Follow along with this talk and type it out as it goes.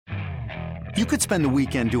You could spend the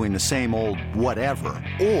weekend doing the same old whatever,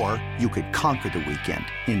 or you could conquer the weekend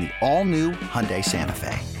in the all-new Hyundai Santa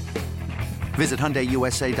Fe. Visit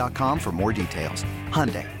HyundaiUSA.com for more details.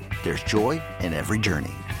 Hyundai, there's joy in every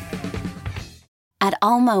journey. At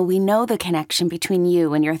Alma, we know the connection between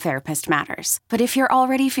you and your therapist matters. But if you're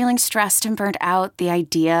already feeling stressed and burnt out, the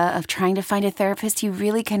idea of trying to find a therapist you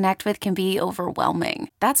really connect with can be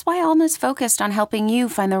overwhelming. That's why Alma's focused on helping you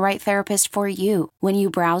find the right therapist for you. When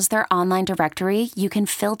you browse their online directory, you can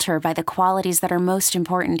filter by the qualities that are most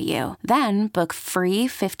important to you. Then book free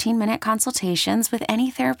 15-minute consultations with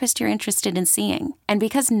any therapist you're interested in seeing. And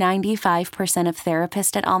because 95% of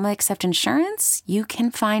therapists at Alma accept insurance, you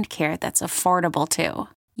can find care that's affordable too.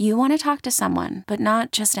 You want to talk to someone, but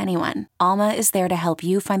not just anyone. Alma is there to help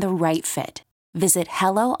you find the right fit. Visit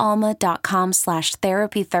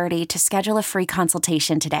helloalma.com/therapy30 to schedule a free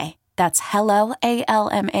consultation today. That's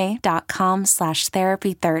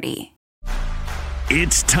helloalma.com/therapy30.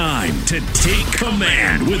 It's time to take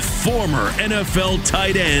command with former NFL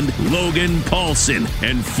tight end Logan Paulsen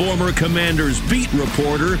and former Commanders beat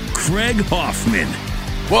reporter Craig Hoffman.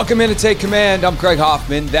 Welcome in to Take Command. I'm Craig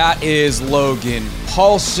Hoffman. That is Logan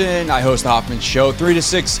Paulsen. I host the Hoffman Show 3 to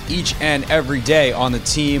 6 each and every day on the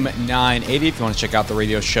Team 980. If you want to check out the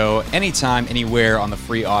radio show anytime, anywhere on the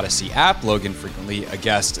free Odyssey app, Logan frequently a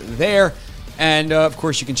guest there. And of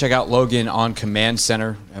course, you can check out Logan on Command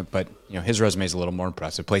Center, but his resume is a little more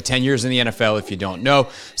impressive. Played 10 years in the NFL, if you don't know,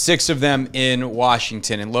 6 of them in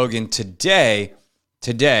Washington. And Logan, today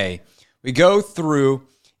we go through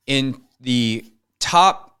in the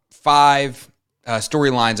top 5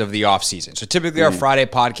 storylines of the offseason. So typically our Friday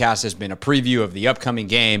podcast has been a preview of the upcoming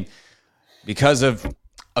game. Because of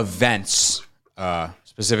events,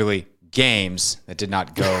 specifically games that did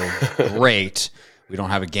not go great, we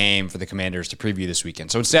don't have a game for the Commanders to preview this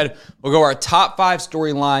weekend. So instead, we'll go our top 5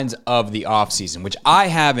 storylines of the offseason, which I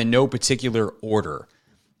have in no particular order.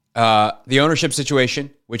 The ownership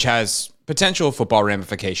situation, which has potential football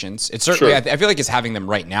ramifications. It's certainly, I feel like it's having them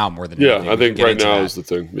right now more than anything. I think right now is the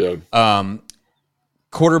thing. Yeah.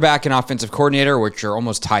 Quarterback and offensive coordinator, which are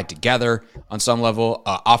almost tied together on some level.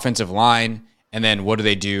 Offensive line, and then what do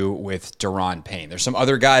they do with Daron Payne? There's some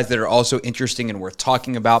other guys that are also interesting and worth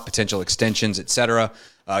talking about, potential extensions, etc.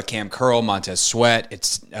 Cam Curl, Montez Sweat.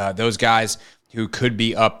 It's those guys who could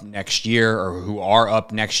be up next year or who are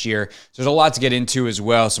up next year. So there's a lot to get into as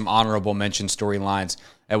well, some honorable mention storylines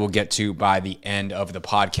that we'll get to by the end of the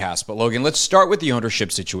podcast. But Logan, let's start with the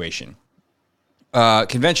ownership situation.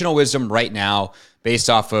 Conventional wisdom right now, based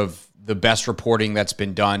off of the best reporting that's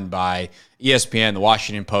been done by ESPN, the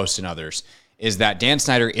Washington Post, and others, is that Dan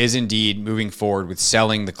Snyder is indeed moving forward with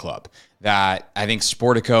selling the club. That I think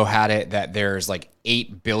Sportico had it that there's like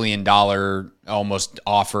 $8 billion almost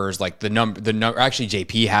offers. Like the number. Actually,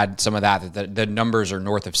 JP had some of that. The numbers are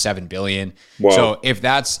north of $7 billion. Wow. So if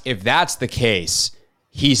that's the case,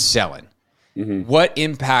 he's selling. Mm-hmm. What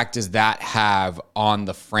impact does that have on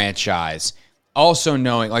the franchise? Also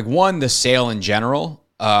knowing, like, one, the sale in general,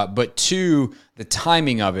 but two, the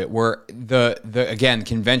timing of it, where the again,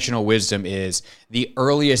 conventional wisdom is the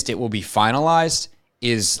earliest it will be finalized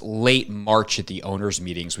is late March at the owners'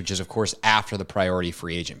 meetings, which is, of course, after the priority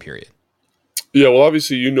free agent period. Yeah, well,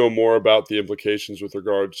 obviously, you know more about the implications with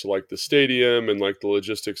regards to like the stadium and like the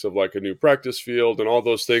logistics of like a new practice field and all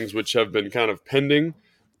those things which have been kind of pending,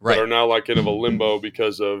 right, but are now like in a limbo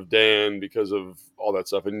because of Dan, because of all that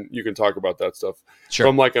stuff. And you can talk about that stuff. Sure.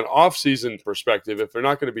 From like an off-season perspective, if they're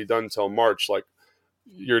not going to be done until March, like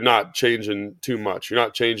you're not changing too much. You're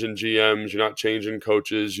not changing GMs. You're not changing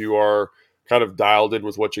coaches. You are kind of dialed in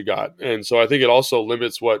with what you got. And so I think it also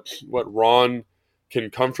limits what Ron can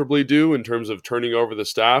comfortably do in terms of turning over the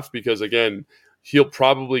staff, because again, he'll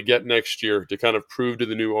probably get next year to kind of prove to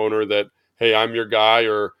the new owner that, hey, I'm your guy,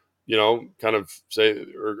 or, kind of say,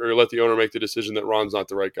 or let the owner make the decision that Ron's not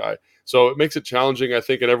the right guy. So it makes it challenging, I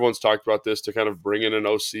think, and everyone's talked about this, to kind of bring in an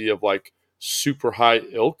OC of like super high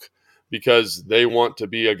ilk, because they want to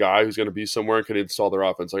be a guy who's going to be somewhere and can install their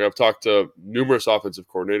offense. Like I've talked to numerous offensive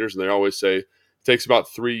coordinators, and they always say it takes about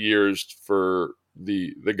 3 years for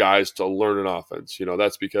the guys to learn an offense.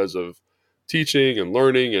 That's because of teaching and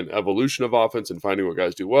learning and evolution of offense and finding what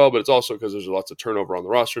guys do well, but it's also because there's lots of turnover on the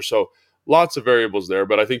roster. So lots of variables there,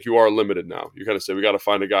 but I think you are limited now. You kind of say, we got to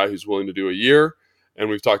find a guy who's willing to do a year. And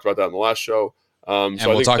we've talked about that in the last show. And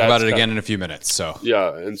we'll talk about it again in a few minutes. So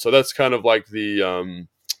yeah. And so that's kind of like the,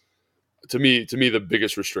 to me, the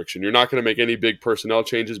biggest restriction. You're not going to make any big personnel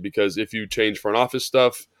changes, because if you change front office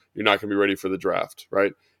stuff, you're not going to be ready for the draft,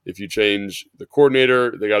 right? If you change the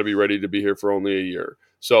coordinator, they got to be ready to be here for only a year.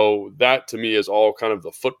 So that to me is all kind of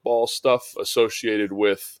the football stuff associated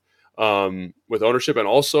with with ownership. And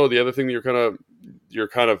also the other thing that you're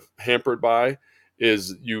kind of hampered by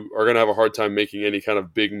is you are going to have a hard time making any kind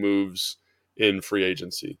of big moves in free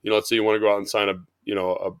agency. Let's say you want to go out and sign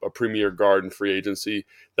a premier guard in free agency.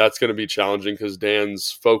 That's going to be challenging because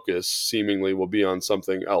Dan's focus seemingly will be on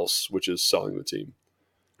something else, which is selling the team.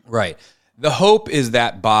 Right. The hope is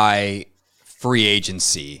that by free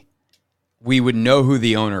agency, we would know who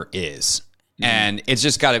the owner is. And it's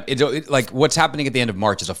just got to, like what's happening at the end of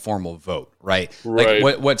March is a formal vote, right? Right.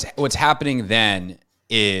 Like what's happening then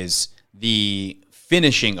is the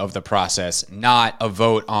finishing of the process, not a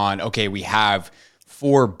vote on, okay, we have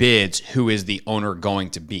 4 bids, who is the owner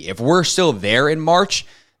going to be? If we're still there in March,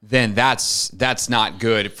 then that's not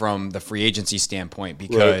good from the free agency standpoint,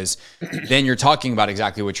 because then you're talking about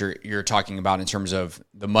exactly what you're talking about in terms of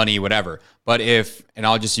the money, whatever. But and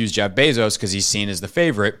I'll just use Jeff Bezos because he's seen as the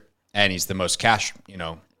favorite and he's the most cash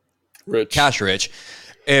rich.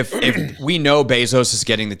 If we know Bezos is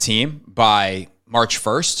getting the team by March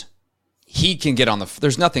 1st, he can get on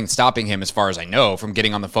there's nothing stopping him, as far as I know, from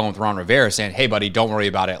getting on the phone with Ron Rivera saying, hey buddy, don't worry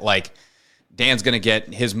about it. Like, Dan's going to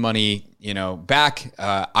get his money, back.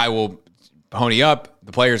 I will pony up.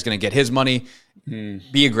 The player's going to get his money.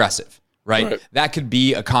 Be aggressive, right? That could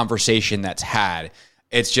be a conversation that's had.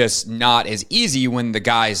 It's just not as easy when the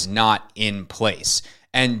guy's not in place.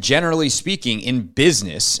 And generally speaking, in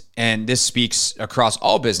business, and this speaks across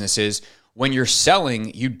all businesses, when you're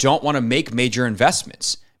selling, you don't want to make major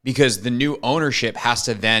investments because the new ownership has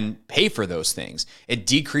to then pay for those things. It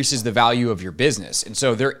decreases the value of your business. And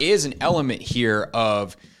so there is an element here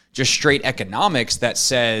of just straight economics that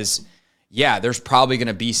says, yeah, there's probably going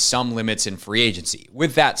to be some limits in free agency.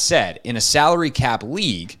 With that said, in a salary cap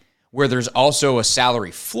league where there's also a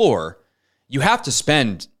salary floor, you have to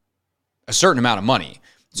spend a certain amount of money.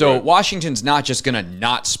 So Washington's not just going to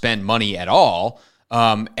not spend money at all.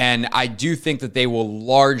 And I do think that they will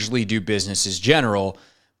largely do business as general,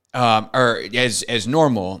 or as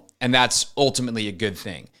normal, and that's ultimately a good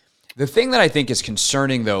thing. The thing that I think is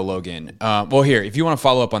concerning, though, Logan, here, if you want to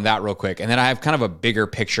follow up on that real quick, and then I have kind of a bigger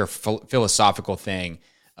picture philosophical thing.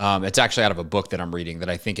 It's actually out of a book that I'm reading that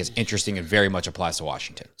I think is interesting and very much applies to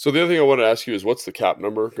Washington. So the other thing I want to ask you is, what's the cap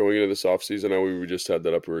number going into this offseason? I know we just had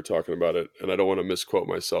that up. We were talking about it, and I don't want to misquote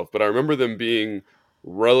myself, but I remember them being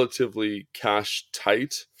relatively cash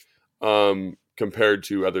tight compared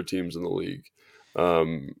to other teams in the league.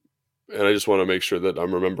 And I just want to make sure that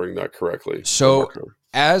I'm remembering that correctly. So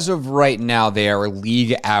as of right now, they are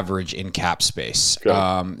league average in cap space.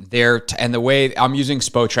 Okay. And the way I'm using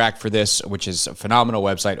Spotrac for this, which is a phenomenal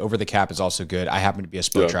website. Over the Cap is also good. I happen to be a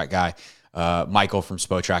Spotrac guy. Michael from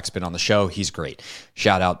Spotrac's been on the show. He's great.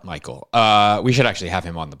 Shout out Michael. We should actually have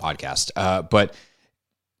him on the podcast. But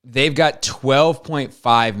they've got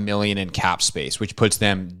 $12.5 million in cap space, which puts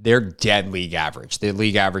them, they're dead league average. The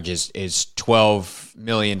league average is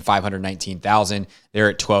 $12,519,000. They're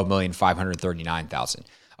at $12,539,000.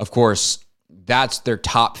 Of course, that's their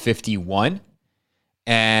top 51.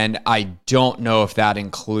 And I don't know if that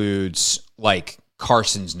includes like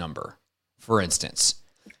Carson's number, for instance.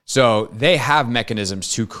 So they have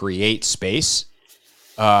mechanisms to create space.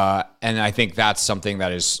 And I think that's something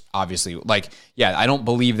that is obviously I don't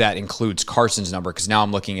believe that includes Carson's number, because now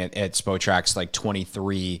I'm looking at Spotrac's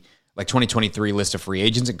 2023 list of free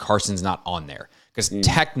agents, and Carson's not on there because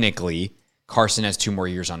technically Carson has 2 more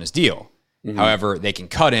years on his deal. Mm-hmm. However, they can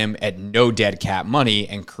cut him at no dead cap money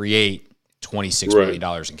and create $26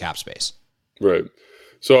 million in cap space. Right.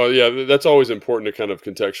 So, yeah, that's always important to kind of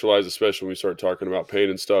contextualize, especially when we start talking about Payne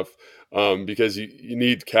and stuff, because you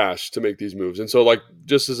need cash to make these moves. And so,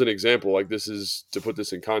 just as an example, this is to put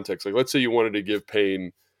this in context. Let's say you wanted to give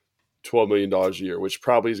Payne $12 million a year, which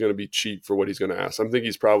probably is going to be cheap for what he's going to ask. I think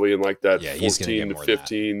he's probably in that 14 to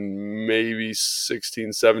 15, maybe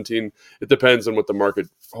 16, 17. It depends on what the market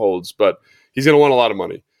holds, but he's going to want a lot of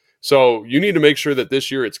money. So you need to make sure that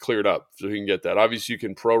this year it's cleared up so he can get that. Obviously, you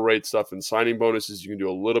can prorate stuff and signing bonuses. You can do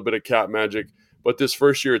a little bit of cap magic. But this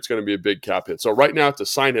first year, it's going to be a big cap hit. So right now, to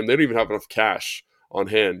sign him, they don't even have enough cash on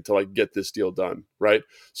hand to get this deal done, right?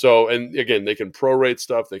 So, and again, they can prorate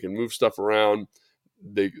stuff. They can move stuff around.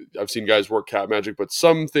 I've seen guys work cap magic, but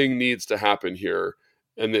something needs to happen here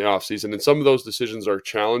in the offseason. And some of those decisions are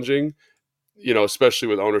challenging, especially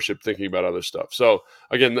with ownership thinking about other stuff. So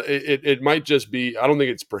again, it might just be, I don't think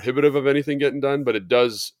it's prohibitive of anything getting done, but it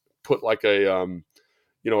does put a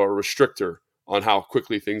restrictor on how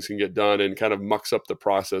quickly things can get done, and kind of mucks up the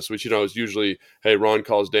process, which, is usually, hey, Ron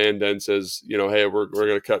calls Dan says, hey, we're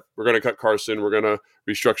going to cut Carson. We're going to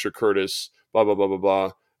restructure Curtis, blah, blah, blah, blah,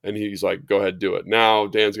 blah. And he's like, go ahead, do it. Now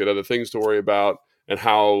Dan's got other things to worry about, and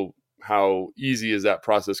how how easy is that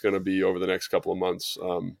process going to be over the next couple of months.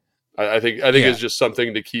 I think it's just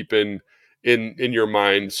something to keep in your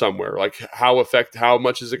mind somewhere. Like how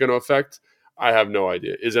much is it going to affect? I have no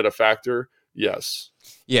idea. Is it a factor? Yes.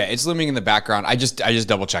 Yeah, it's looming in the background. I just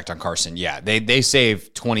double checked on Carson. Yeah, they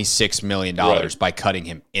saved $26 million by cutting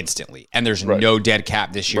him instantly, and there's no dead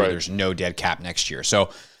cap this year. There's no dead cap next year. So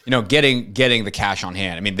getting the cash on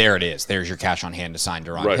hand. I mean, there it is. There's your cash on hand to sign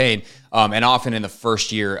Daron Payne. And often in the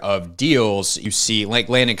first year of deals, you see like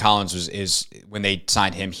Landon Collins is when they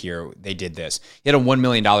signed him here, they did this. He had a $1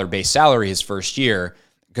 million base salary his first year,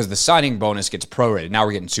 because the signing bonus gets prorated. Now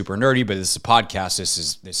we're getting super nerdy, but this is a podcast.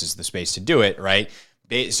 This is the space to do it, right?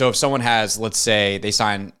 So if someone has, let's say they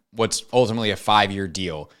sign what's ultimately a 5-year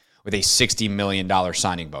deal with a $60 million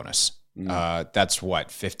signing bonus, that's what,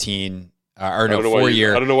 15 or no, 4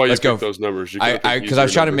 year. I don't know why you picked those numbers. Because I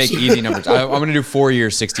was trying to make easy numbers. I'm going to do 4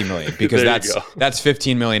 years, $60 million, because that's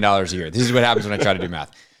 $15 million a year. This is what happens when I try to do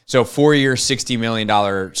math. So 4 year, $60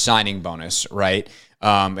 million signing bonus, right?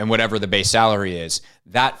 And whatever the base salary is,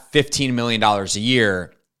 that $15 million a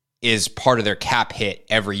year is part of their cap hit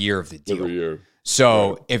every year of the deal. Every year.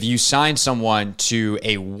 So if you sign someone to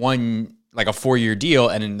a 4-year deal,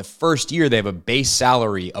 and in the first year they have a base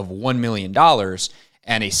salary of $1 million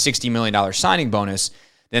and a $60 million signing bonus,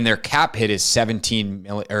 then their cap hit is 17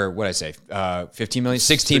 million, or what did I say? 15 million,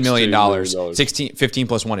 $16 million. 15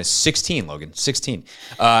 plus 1 is 16, Logan. 16.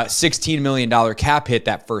 $16 million cap hit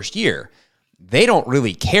that first year. They don't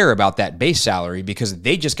really care about that base salary because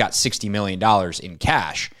they just got $60 million in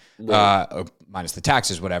cash, minus the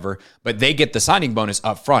taxes, whatever. But they get the signing bonus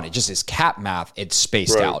up front. It just is cap math. It's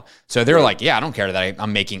spaced out. So they're like, yeah, I don't care that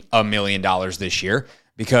I'm making $1 million this year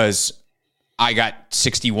because I got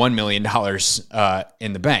 $61 million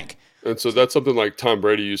in the bank. And so that's something like Tom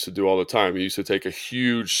Brady used to do all the time. He used to take a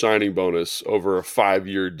huge signing bonus over a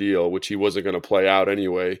 5-year deal, which he wasn't going to play out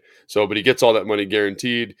anyway. So, but he gets all that money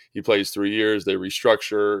guaranteed. He plays 3 years. They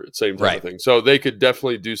restructure, same type of thing. So they could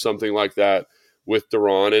definitely do something like that with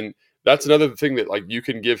Daron. And that's another thing that, like, you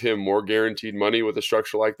can give him more guaranteed money with a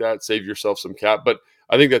structure like that, save yourself some cap. But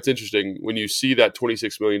I think that's interesting. When you see that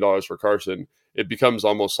 $26 million for Carson, it becomes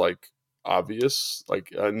almost like obvious,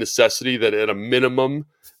 like a necessity that at a minimum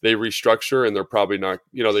they restructure, and they're probably not,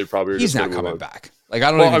 they probably are. He's just not coming back. Like, I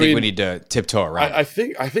don't even think we need to tiptoe around. I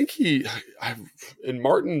think in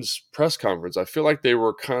Martin's press conference, I feel like they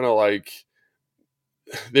were kind of like,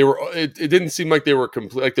 it didn't seem like they were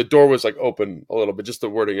complete. Like the door was like open a little bit, just the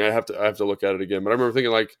wording. I have to look at it again. But I remember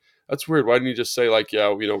thinking like, that's weird. Why didn't you just say like,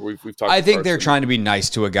 yeah, we've talked. I think they're trying to be nice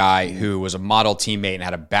to a guy who was a model teammate and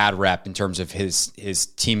had a bad rep in terms of his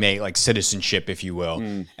teammate, like citizenship, if you will.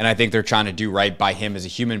 And I think they're trying to do right by him as a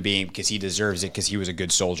human being because he deserves it, because he was a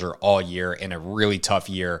good soldier all year in a really tough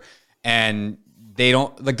year. And they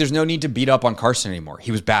don't, like, there's no need to beat up on Carson anymore.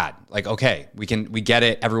 He was bad. Like, okay, we get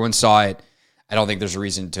it. Everyone saw it. I don't think there's a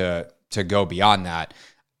reason to go beyond that.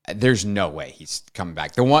 There's no way he's coming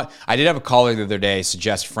back. I did have a caller the other day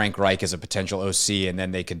suggest Frank Reich as a potential OC, and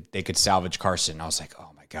then they could salvage Carson. I was like, oh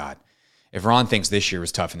my God, if Ron thinks this year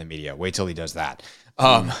was tough in the media, wait till he does that.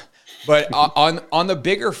 But on the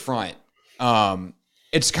bigger front,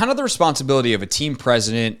 it's kind of the responsibility of a team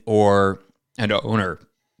president or an owner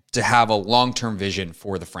to have a long-term vision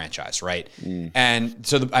for the franchise, right? And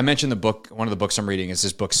so I mentioned the book. One of the books I'm reading is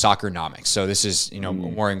this book, Soccernomics. So this is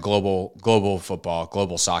more in global football,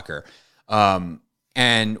 global soccer.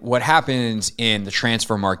 And what happens in the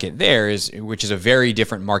transfer market there which is a very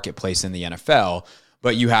different marketplace than the NFL,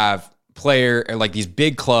 but you have like these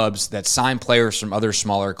big clubs that sign players from other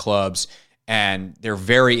smaller clubs, and they're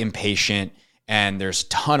very impatient. And there's a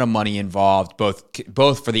ton of money involved,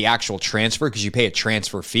 both for the actual transfer, because you pay a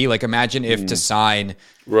transfer fee. Like, imagine if to sign,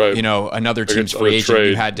 another team's free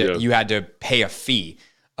agent, you had to pay a fee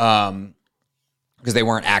because they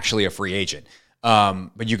weren't actually a free agent.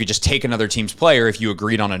 But you could just take another team's player if you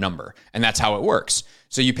agreed on a number, and that's how it works.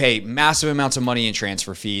 So you pay massive amounts of money in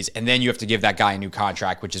transfer fees, and then you have to give that guy a new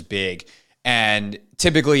contract, which is big. And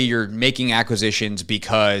typically you're making acquisitions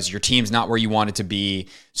because your team's not where you want it to be.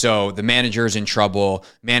 So the manager's in trouble.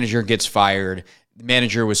 Manager gets fired. The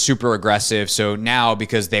manager was super aggressive. So now,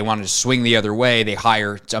 because they wanted to swing the other way, they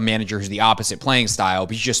hire a manager who's the opposite playing style.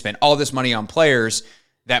 But you just spent all this money on players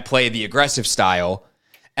that play the aggressive style.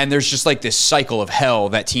 And there's just like this cycle of hell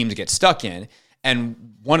that teams get stuck in.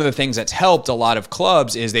 And one of the things that's helped a lot of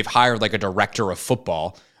clubs is they've hired like a director of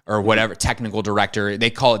football or whatever, technical director. They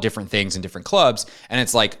call it different things in different clubs. And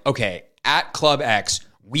it's like, okay, at Club X,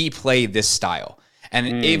 we play this style.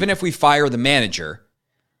 And even if we fire the manager,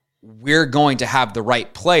 we're going to have the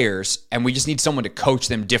right players, and we just need someone to coach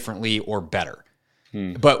them differently or better.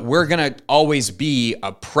 but we're going to always be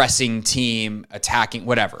a pressing team, attacking,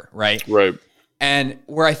 whatever, right? Right. And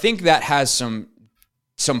where I think that has some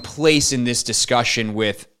place in this discussion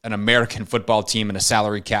with an American football team and a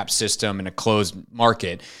salary cap system and a closed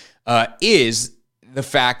market is the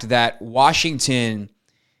fact that Washington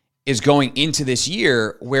is going into this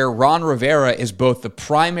year where Ron Rivera is both the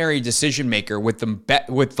primary decision maker with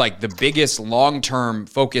the biggest long-term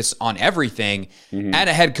focus on everything, and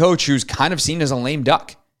a head coach who's kind of seen as a lame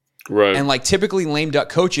duck. Right. And like typically lame duck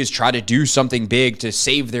coaches try to do something big to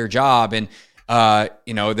save their job. And,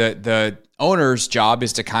 the owner's job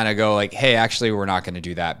is to kind of go like, hey, actually, we're not going to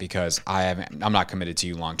do that because I'm not committed to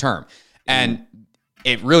you long-term. And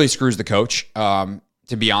it really screws the coach,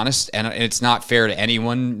 to be honest. And it's not fair to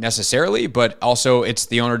anyone necessarily, but also it's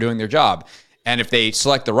the owner doing their job. And if they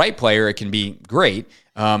select the right player, it can be great.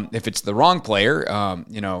 If it's the wrong player,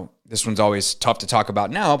 this one's always tough to talk about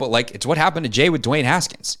now, but like it's what happened to Jay with Dwayne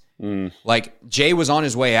Haskins. Like Jay was on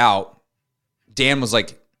his way out. Dan was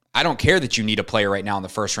like, I don't care that you need a player right now in the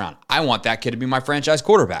first round. I want that kid to be my franchise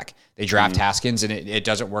quarterback. They draft Haskins and it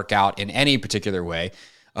doesn't work out in any particular way.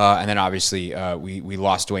 And then obviously we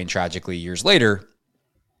lost Dwayne tragically years later,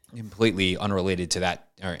 completely unrelated to that,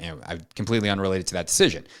 completely unrelated to that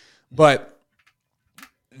decision. But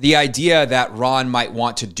the idea that Ron might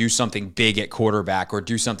want to do something big at quarterback or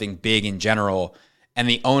do something big in general, and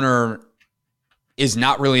the owner is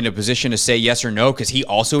not really in a position to say yes or no because he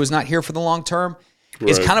also is not here for the long term,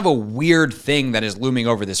 is kind of a weird thing that is looming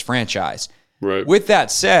over this franchise. Right. With that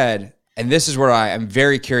said, and this is where I'm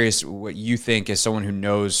very curious what you think as someone who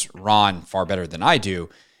knows Ron far better than I do,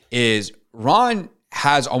 is Ron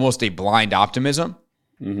has almost a blind optimism.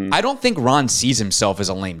 I don't think Ron sees himself as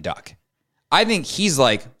a lame duck. I think he's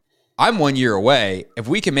like, I'm 1 year away. If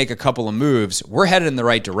we can make a couple of moves, we're headed in the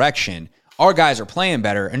right direction. Our guys are playing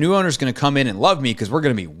better. A new owner's going to come in and love me because we're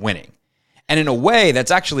going to be winning. And in a way,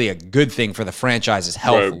 that's actually a good thing for the franchise's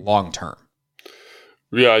health long term.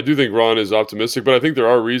 Yeah, I do think Ron is optimistic, but I think there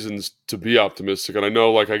are reasons to be optimistic. And I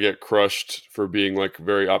know like I get crushed for being like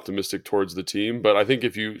very optimistic towards the team, but I think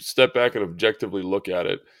if you step back and objectively look at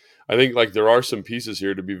it, I think like there are some pieces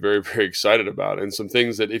here to be very, very excited about, and some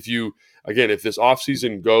things that if this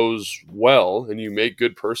offseason goes well and you make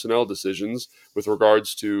good personnel decisions with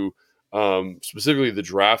regards to specifically the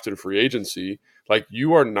draft and free agency, like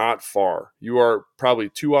you are not far. You are probably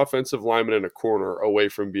 2 offensive linemen in a corner away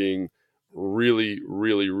from being really,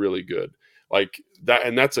 really, really good. Like that,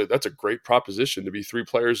 and that's a great proposition to be 3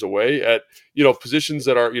 players away at, positions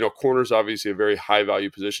that are, corners obviously a very high value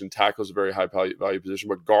position, tackle is a very high value position,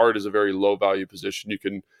 but guard is a very low value position. You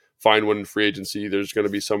can find one in free agency. There's going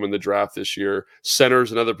to be some in the draft this year. Center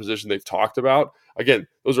is another position they've talked about. Again,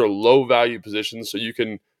 those are low value positions, so you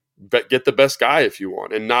can get the best guy if you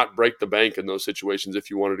want and not break the bank in those situations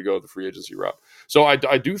if you wanted to go the free agency route. So I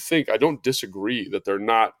do think, I don't disagree that they're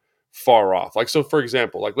not far off. Like, so for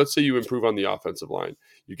example, like let's say you improve on the offensive line,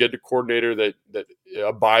 you get a coordinator that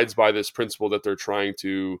abides by this principle that they're trying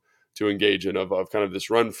to engage in of kind of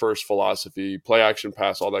this run first philosophy, play action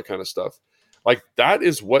pass, all that kind of stuff. Like that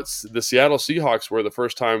is what the Seattle Seahawks were the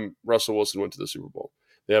first time Russell Wilson went to the Super Bowl.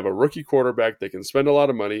 They have a rookie quarterback. They can spend a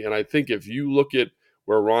lot of money. And I think if you look at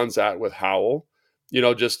where Ron's at with Howell,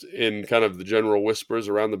 just in kind of the general whispers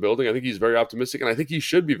around the building, I think he's very optimistic, and I think he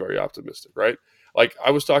should be very optimistic, right? Like I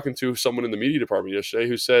was talking to someone in the media department yesterday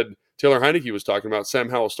who said Taylor Heineke was talking about Sam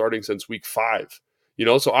Howell starting since week 5.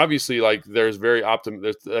 So obviously like there's very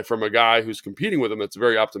optimistic from a guy who's competing with him. That's a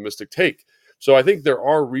very optimistic take. So I think there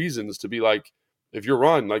are reasons to be like, if you're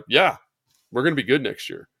Ron, like, yeah, we're going to be good next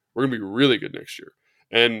year. We're going to be really good next year.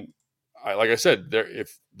 And like I said,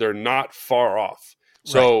 if they're not far off.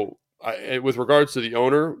 So with regards to the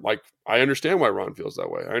owner, like I understand why Ron feels that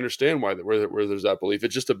way. I understand why where there's that belief.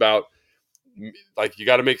 It's just about like you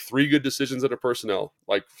got to make 3 good decisions at a personnel,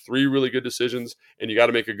 like 3 really good decisions, and you got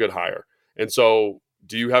to make a good hire. And so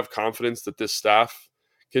do you have confidence that this staff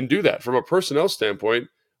can do that? From a personnel standpoint,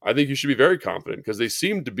 I think you should be very confident because they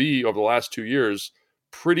seem to be over the last 2 years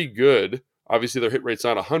pretty good. Obviously their hit rate's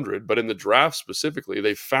not 100, but in the draft specifically,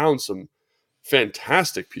 they found some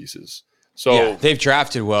fantastic pieces. So yeah, they've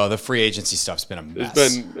drafted well. The free agency stuff's been a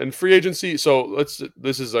mess. And free agency. So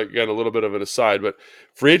this is again a little bit of an aside, but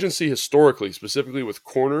free agency historically, specifically with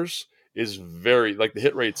corners, is very like the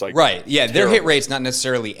hit rate's like right. Yeah, terrible. Their hit rate's not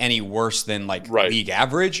necessarily any worse than like league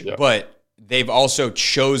average, but they've also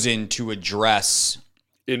chosen to address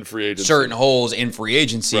in free agency certain holes in free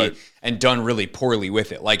agency and done really poorly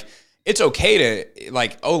with it. Like it's okay to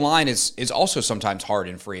like O-line is also sometimes hard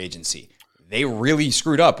in free agency. they really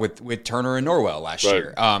screwed up with Turner and Norwell last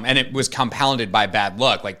year. And it was compounded by bad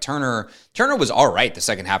luck. Like Turner was all right the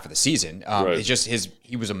second half of the season. It's just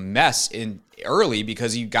he was a mess in early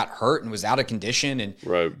because he got hurt and was out of condition and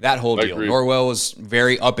that whole deal. Norwell was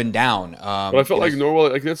very up and down. But I felt like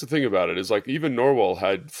Norwell, like that's the thing about it, is like even Norwell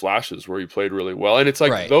had flashes where he played really well. And it's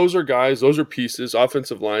like those are pieces.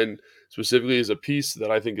 Offensive line specifically is a piece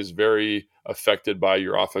that I think is very affected by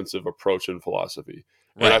your offensive approach and philosophy.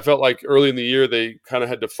 And I felt like early in the year, they kind of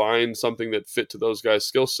had to find something that fit to those guys'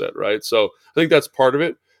 skill set, right? So I think that's part of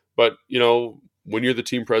it. But, when you're the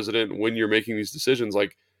team president, when you're making these decisions,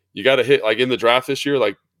 like you got to hit, like in the draft this year,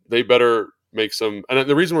 like they better make some. And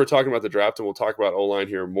the reason we're talking about the draft, and we'll talk about O-line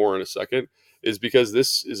here more in a second, is because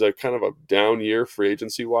this is a kind of a down year free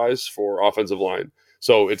agency wise for offensive line.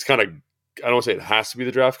 So it's kind of, I don't want to say it has to be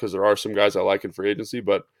the draft because there are some guys I like in free agency,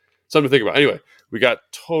 but something to think about. Anyway, we got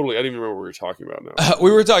totally, I don't even remember what we were talking about now. We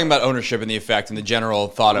were talking about ownership and the effect and the general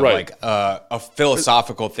thought of like a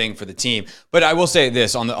philosophical thing for the team. But I will say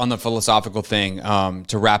this on the philosophical thing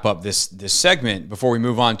to wrap up this segment before we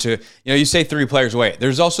move on to, you say 3 players away.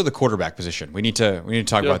 There's also the quarterback position. We need to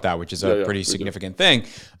talk about that, which is a pretty significant thing.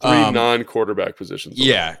 3 non-quarterback positions.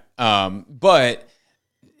 But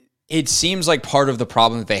it seems like part of the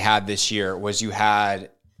problem that they had this year was you had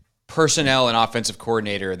personnel and offensive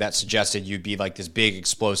coordinator that suggested you'd be like this big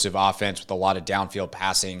explosive offense with a lot of downfield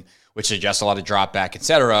passing, which suggests a lot of drop back, et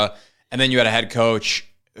cetera. And then you had a head coach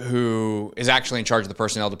who is actually in charge of the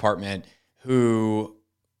personnel department who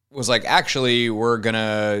was like, actually, we're going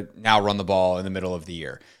to now run the ball in the middle of the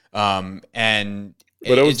year. But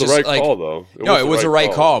it was the right call, though. It was the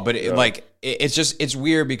right call. But it's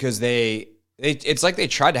weird because it's like they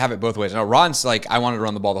tried to have it both ways. Now, Ron's like, I wanted to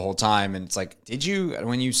run the ball the whole time. And it's like, did you,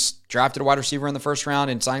 when you drafted a wide receiver in the first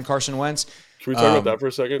round and signed Carson Wentz? Can we talk about that for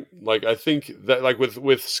a second? Like, I think that like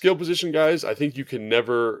with skill position guys, I think you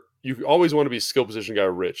always want to be skill position guy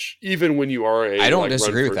rich, even when you are I don't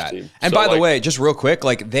disagree with that. Team. And by the way, just real quick,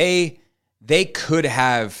 like they could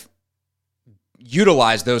have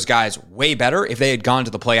utilized those guys way better if they had gone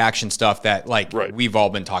to the play action stuff that we've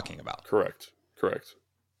all been talking about. Correct.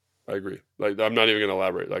 I agree. Like, I'm not even going to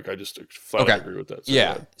elaborate. Like, I just flat agree with that.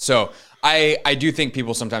 So, So I do think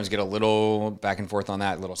people sometimes get a little back and forth on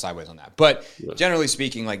that, a little sideways on that. But generally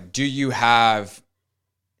speaking, like, do you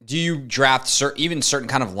draft even certain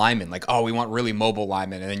kind of linemen? Like, oh, we want really mobile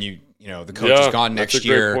linemen. And then the coach is gone next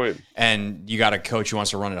year and you got a coach who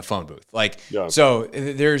wants to run in a phone booth. Like, so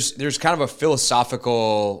there's kind of a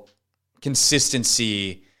philosophical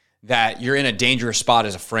consistency that you're in a dangerous spot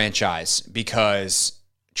as a franchise because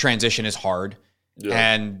transition is hard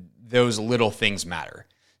and those little things matter.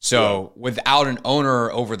 So without an owner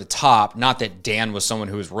over the top, not that Dan was someone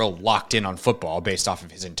who was real locked in on football based off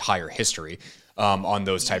of his entire history on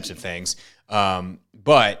those types of things.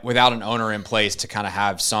 But without an owner in place to kind of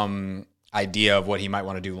have some idea of what he might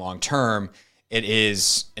want to do long term, it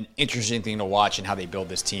is an interesting thing to watch and how they build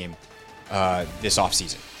this team this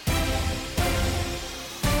offseason.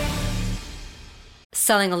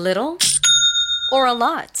 Selling a little or a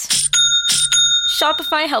lot?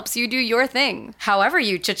 Shopify helps you do your thing, however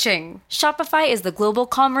you cha-ching. Shopify is the global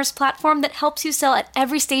commerce platform that helps you sell at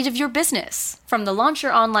every stage of your business. From the launch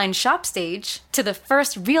your online shop stage, to the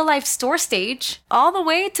first real-life store stage, all the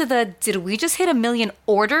way to the did we just hit 1 million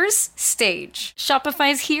orders stage.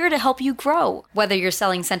 Shopify's here to help you grow. Whether you're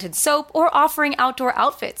selling scented soap or offering outdoor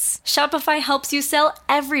outfits, Shopify helps you sell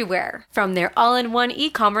everywhere. From their all-in-one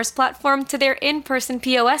e-commerce platform to their in-person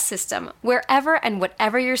POS system, wherever and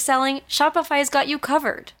whatever you're selling, Shopify's got you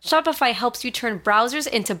covered. Shopify helps you turn browsers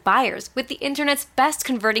into buyers with the internet's best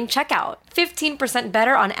converting checkout. 15%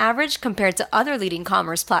 better on average compared to other leading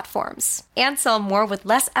commerce platforms. And sell more with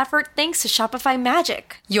less effort thanks to Shopify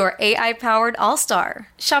Magic, your AI-powered all-star.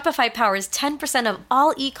 Shopify powers 10% of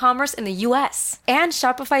all e-commerce in the US. And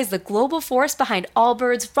Shopify is the global force behind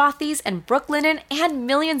Allbirds, Rothy's, and Brooklinen, and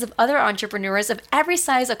millions of other entrepreneurs of every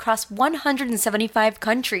size across 175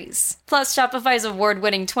 countries. Plus, Shopify's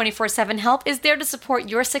award-winning 24/7 help is there to support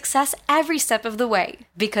your success every step of the way.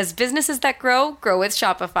 Because businesses that grow with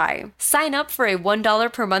Shopify. Sign up for a $1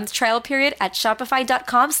 per month trial period at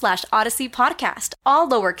shopify.com/Odyssey Podcast, all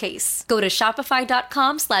lowercase. Go to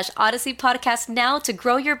shopify.com/Odyssey Podcast now to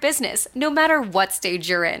grow your business, no matter what stage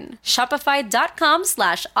you're in.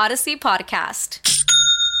 Shopify.com/Odyssey Podcast.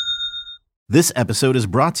 This episode is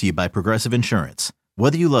brought to you by Progressive Insurance.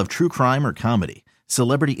 Whether you love true crime or comedy,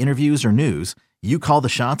 celebrity interviews or news, you call the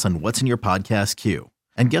shots on what's in your podcast queue.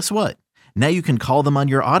 And guess what? Now you can call them on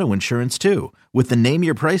your auto insurance too with the Name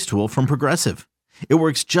Your Price tool from Progressive. It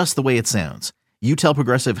works just the way it sounds. You tell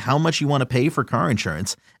Progressive how much you want to pay for car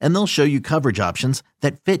insurance, and they'll show you coverage options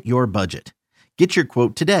that fit your budget. Get your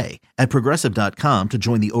quote today at Progressive.com to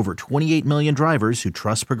join the over 28 million drivers who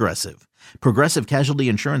trust Progressive. Progressive Casualty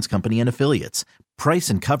Insurance Company and Affiliates. Price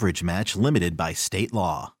and coverage match limited by state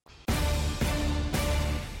law.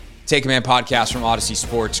 Take Command podcast from Odyssey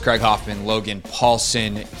Sports. Craig Hoffman, Logan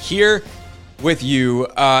Paulsen here with you.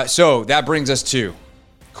 So that brings us to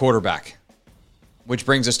quarterback, which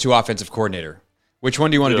brings us to offensive coordinator. Which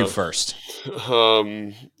one do you want to do first?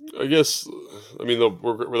 I guess, I mean,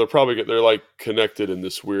 they're like connected in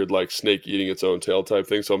this weird, like snake eating its own tail type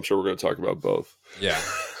thing. So I'm sure we're going to talk about both. Yeah.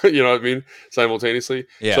 You know what I mean? Simultaneously.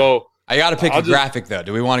 Yeah. So I got to pick a graphic though.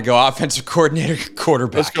 Do we want to go offensive coordinator,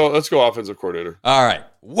 quarterback? Let's go offensive coordinator. All right.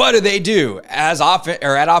 What do they do as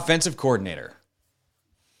at offensive coordinator?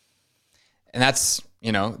 And that's,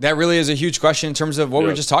 that really is a huge question in terms of what we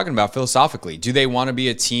were just talking about philosophically. Do they want to be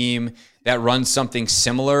a team that runs something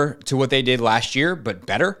similar to what they did last year, but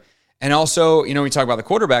better? And also, we talk about the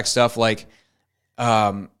quarterback stuff. Like,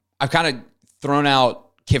 I've kind of thrown out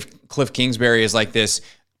Cliff Kingsbury as like this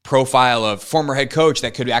profile of former head coach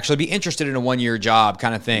that could actually be interested in a one-year job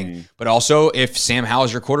kind of thing. But also, if Sam Howell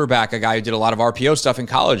is your quarterback, a guy who did a lot of RPO stuff in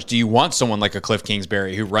college, do you want someone like a Cliff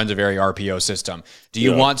Kingsbury who runs a very RPO system? Do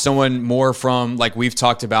you want someone more from, like we've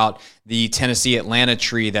talked about, the Tennessee-Atlanta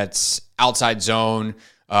tree that's outside zone?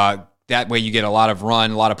 That way you get a lot of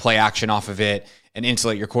run, a lot of play action off of it, and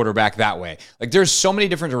insulate your quarterback that way. Like, there's so many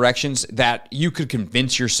different directions that you could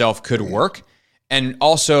convince yourself could work. And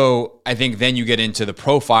also, I think then you get into the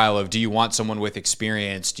profile of, do you want someone with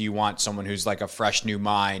experience? Do you want someone who's like a fresh new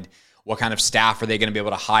mind? What kind of staff are they going to be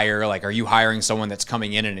able to hire? Like, are you hiring someone that's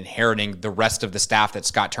coming in and inheriting the rest of the staff that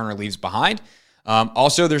Scott Turner leaves behind?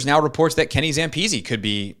 Also, there's now reports that Kenny Zampese could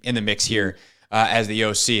be in the mix here as the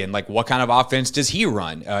OC. And like, what kind of offense does he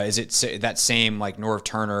run? Is it that same like Norv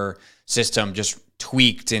Turner system, just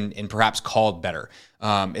tweaked and perhaps called better?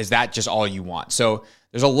 Is that just all you want? So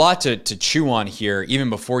there's a lot to chew on here, even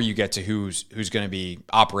before you get to who's going to be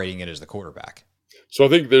operating it as the quarterback. So I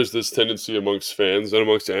think there's this tendency amongst fans and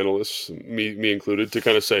amongst analysts, me included, to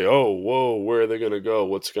kind of say, oh, whoa, where are they going to go?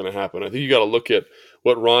 What's going to happen? I think you got to look at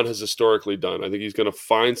what Ron has historically done. I think he's going to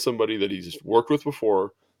find somebody that he's worked with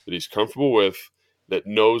before, that he's comfortable with, that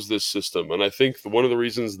knows this system. And I think one of the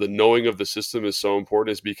reasons the knowing of the system is so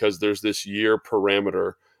important is because there's this year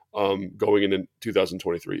parameter going into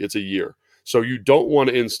 2023. It's a year. So you don't want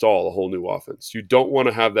to install a whole new offense. You don't want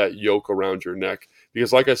to have that yoke around your neck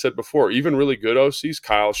because, like I said before, even really good OCs,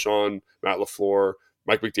 Kyle, Sean, Matt LaFleur,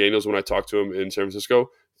 Mike McDaniels, when I talked to him in San Francisco,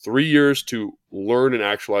 3 years to learn and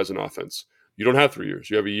actualize an offense. You don't have 3 years.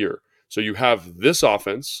 You have a year. So you have this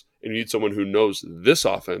offense, and you need someone who knows this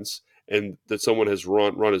offense and that someone has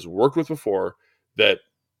has worked with before, that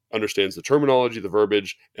understands the terminology, the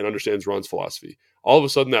verbiage, and understands Ron's philosophy. All of a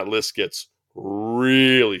sudden, that list gets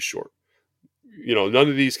really short. None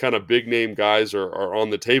of these kind of big name guys are on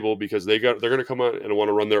the table because they're going to come out and want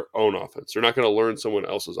to run their own offense. They're not going to learn someone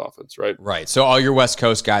else's offense, right? Right. So all your West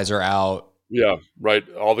Coast guys are out. Yeah, right.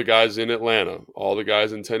 All the guys in Atlanta, all the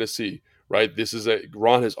guys in Tennessee, right?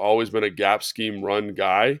 Ron has always been a gap scheme run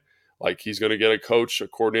guy. Like, he's going to get a coach, a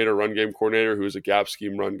coordinator, run game coordinator who is a gap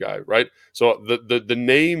scheme run guy, right? So the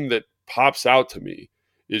name that pops out to me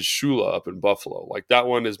is Shula up in Buffalo. Like, that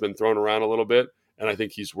one has been thrown around a little bit, and I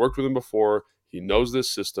think he's worked with him before. He knows this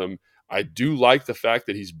system. I do like the fact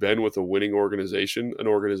that he's been with a winning organization, an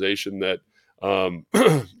organization that,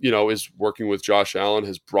 is working with Josh Allen,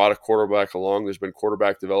 has brought a quarterback along. There's been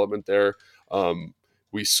quarterback development there.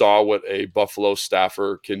 We saw what a Buffalo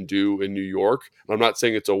staffer can do in New York. I'm not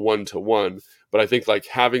saying it's a one-to-one, but I think like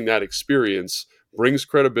having that experience brings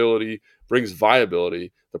credibility, brings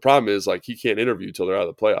viability. The problem is like he can't interview till they're out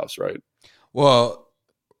of the playoffs, right? Well,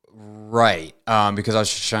 right. Because I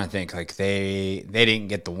was just trying to think, like they didn't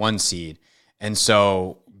get the 1 seed. And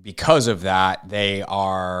so because of that,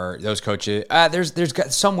 those coaches, there's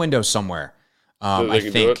got some window somewhere. I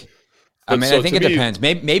think. I think it depends.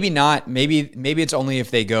 Maybe not. Maybe it's only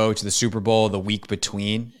if they go to the Super Bowl the week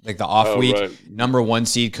between, like the off week. Right. Number 1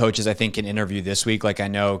 seed coaches, I think, can interview this week. Like I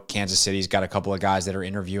know Kansas City's got a couple of guys that are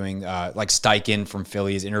interviewing, like Steichen from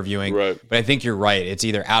Philly is interviewing. Right. But I think you're right. It's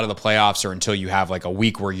either out of the playoffs or until you have like a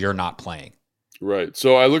week where you're not playing. Right.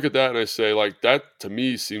 So I look at that and I say, like, that to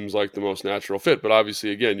me seems like the most natural fit. But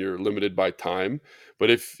obviously, again, you're limited by time. But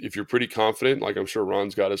if you're pretty confident, like I'm sure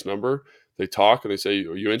Ron's got his number, they talk and they say,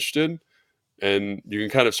 are you interested? And you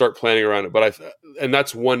can kind of start planning around it. And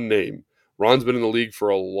that's one name. Ron's been in the league for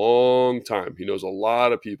a long time. He knows a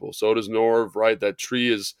lot of people. So does Norv, right? That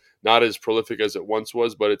tree is not as prolific as it once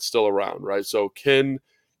was, but it's still around, right? So can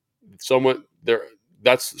someone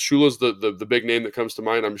that's Shula's the big name that comes to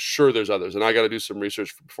mind. I'm sure there's others, and I got to do some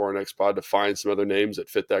research before our next pod to find some other names that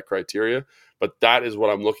fit that criteria. But that is what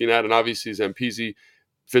I'm looking at, and obviously Zampese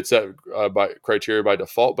fits that by criteria by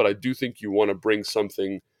default. But I do think you want to bring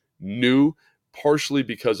something new, partially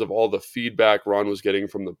because of all the feedback Ron was getting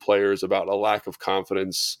from the players about a lack of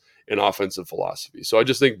confidence in offensive philosophy. So I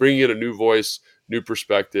just think bringing in a new voice, new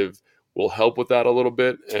perspective will help with that a little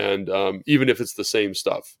bit, and even if it's the same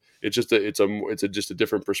stuff. It's just a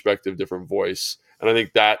different perspective, different voice. And I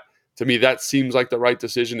think that, to me, that seems like the right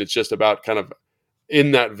decision. It's just about kind of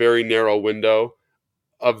in that very narrow window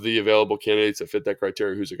of the available candidates that fit that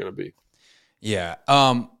criteria, who's it going to be? Yeah.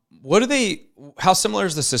 How similar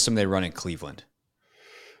is the system they run in Cleveland?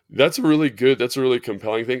 That's a really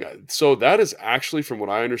compelling thing. So that is actually, from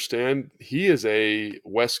what I understand, he is a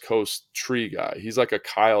West Coast tree guy. He's like a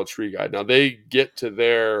Kyle tree guy. Now they get to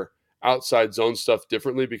their outside zone stuff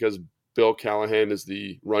differently because Bill Callahan is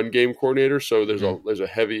the run game coordinator. So there's a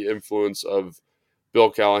heavy influence of Bill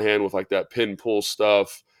Callahan with like that pin pull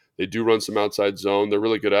stuff. They do run some outside zone. They're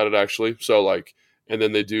really good at it actually. So and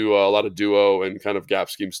then they do a lot of duo and kind of gap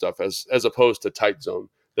scheme stuff as opposed to tight zone.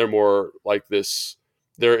 They're more like this.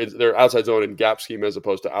 They're outside zone and gap scheme as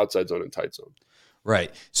opposed to outside zone and tight zone.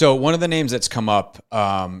 Right. So one of the names that's come up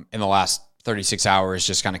in the last 36 hours,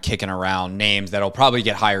 just kind of kicking around names that'll probably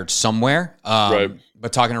get hired somewhere. Right.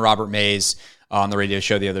 But talking to Robert Mays on the radio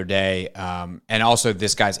show the other day, and also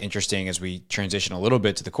this guy's interesting as we transition a little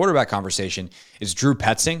bit to the quarterback conversation, is Drew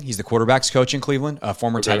Petzing. He's the quarterbacks coach in Cleveland, a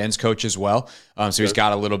former tight ends coach as well. So he's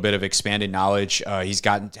got a little bit of expanded knowledge. He's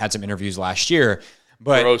had some interviews last year.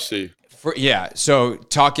 But OC. So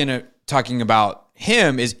talking about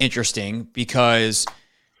him is interesting because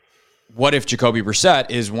what if Jacoby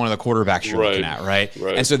Brissett is one of the quarterbacks you're looking at, right?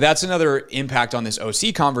 And so that's another impact on this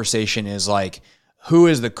OC conversation is like, who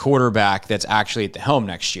is the quarterback that's actually at the helm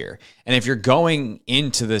next year? And if you're going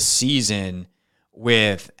into the season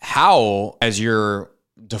with Howell as your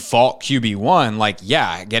default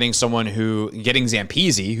QB1, getting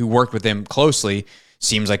Zampese, who worked with him closely,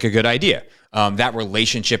 seems like a good idea. That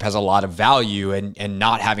relationship has a lot of value and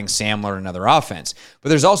not having Sam learn another offense. But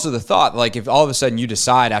there's also the thought, like if all of a sudden you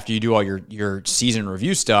decide after you do all your season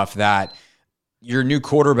review stuff that your new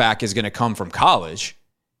quarterback is going to come from college,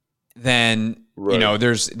 then,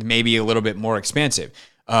 there's maybe a little bit more expensive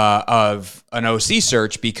of an OC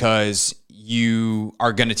search because you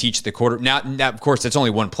are going to teach the quarter. Now, of course, that's only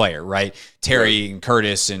one player, right? Terry and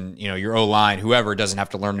Curtis and, your O-line, whoever doesn't have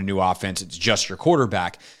to learn a new offense. It's just your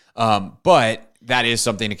quarterback. But that is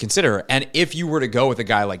something to consider. And if you were to go with a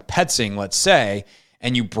guy like Petzing, let's say,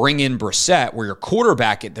 and you bring in Brissett, where your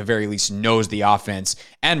quarterback at the very least knows the offense.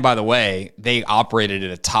 And by the way, they operated at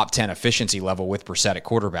a top 10 efficiency level with Brissett at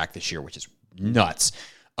quarterback this year, which is nuts.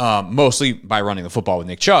 Mostly by running the football with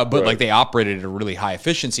Nick Chubb, but they operated at a really high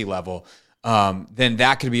efficiency level. Then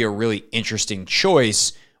that could be a really interesting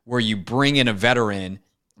choice where you bring in a veteran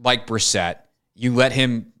like Brissett, you let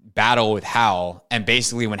him battle with Howell, and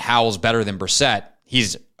basically when Howell's better than Brissett,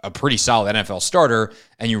 he's a pretty solid NFL starter,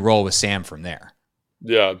 and you roll with Sam from there.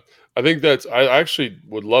 Yeah, I think I actually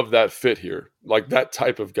would love that fit here, like that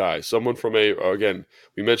type of guy, someone from again,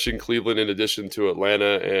 we mentioned Cleveland in addition to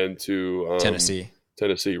Atlanta and to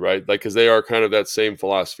Tennessee, right? Because they are kind of that same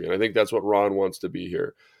philosophy, and I think that's what Ron wants to be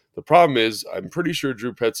here. The problem is, I'm pretty sure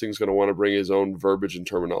Drew Petzing is going to want to bring his own verbiage and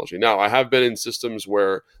terminology. Now, I have been in systems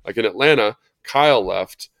where, like in Atlanta, Kyle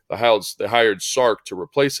left. They hired Sark to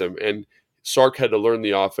replace him, and Sark had to learn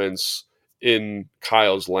the offense in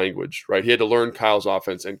Kyle's language, right? He had to learn Kyle's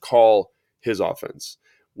offense and call his offense,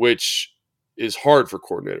 which is hard for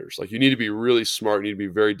coordinators. Like, you need to be really smart. You need to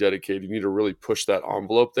be very dedicated. You need to really push that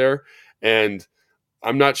envelope there. And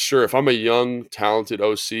I'm not sure if I'm a young, talented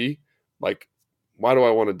OC, like, why do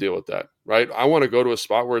I want to deal with that, right? I want to go to a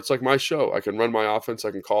spot where it's like my show. I can run my offense.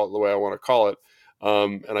 I can call it the way I want to call it.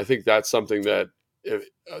 And I think that's something that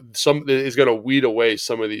is going to weed away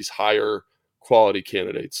some of these higher quality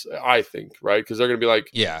candidates, I think, right? Because they're going to be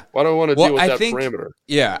like, why do I want to deal with that parameter?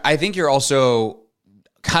 Yeah, I think you're also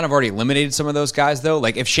kind of already eliminated some of those guys, though.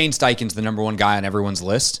 Like if Shane Steichen's the number one guy on everyone's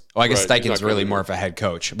list, well, I guess Steichen's really more of a head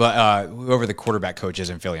coach, but whoever the quarterback coach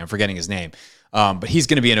is in Philly, I'm forgetting his name. But he's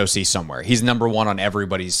going to be an OC somewhere. He's number one on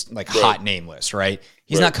everybody's hot name list, right?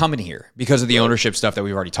 He's not coming here because of the ownership stuff that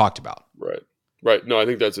we've already talked about. Right. No, I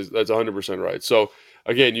think that's 100% right. So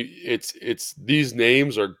again, it's these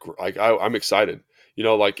names are like, I'm excited.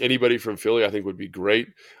 Like anybody from Philly, I think would be great.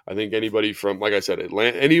 I think anybody from, like I said,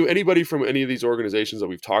 Atlanta, anybody from any of these organizations that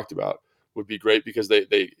we've talked about would be great because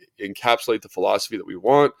they encapsulate the philosophy that we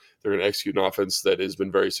want. They're going to execute an offense that has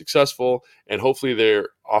been very successful, and hopefully they're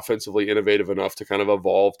offensively innovative enough to kind of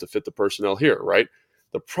evolve to fit the personnel here, right?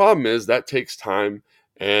 The problem is that takes time,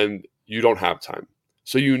 and you don't have time.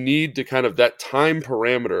 So you need to kind of, that time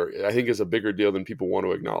parameter, I think, is a bigger deal than people want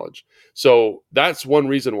to acknowledge. So that's one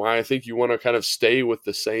reason why I think you want to kind of stay with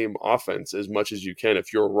the same offense as much as you can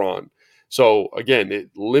if you're Ron. So again,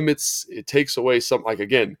 it takes away some, like,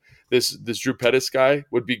 again, this Drew Pettis guy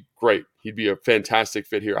would be great. He'd be a fantastic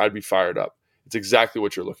fit here. I'd be fired up. It's exactly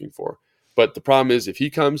what you're looking for. But the problem is, if he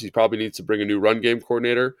comes, he probably needs to bring a new run game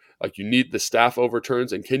coordinator. Like, you need the staff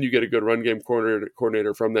overturns, and can you get a good run game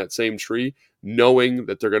coordinator from that same tree, knowing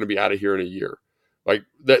that they're going to be out of here in a year? Like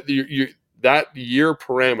that, that year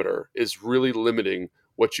parameter is really limiting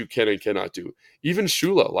what you can and cannot do. Even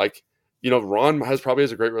Shula, like, Ron probably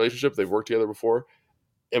has a great relationship. They've worked together before.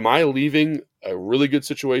 Am I leaving a really good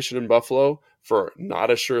situation in Buffalo for not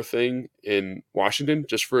a sure thing in Washington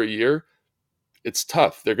just for a year? It's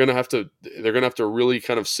tough. They're going to have to really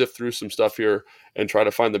kind of sift through some stuff here and try to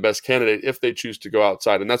find the best candidate if they choose to go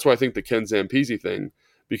outside. And that's why I think the Ken Zampese thing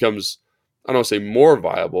becomes, I don't want to say more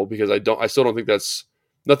viable, because I still don't think that's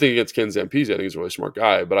nothing against Ken Zampese. I think he's a really smart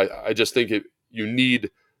guy, but I just think you need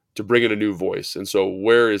to bring in a new voice. And so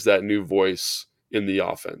where is that new voice in the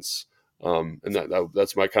offense? And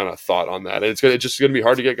that's my kind of thought on that. And it's just going to be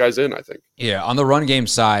hard to get guys in, I think. Yeah, on the run game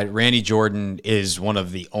side, Randy Jordan is one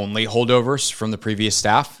of the only holdovers from the previous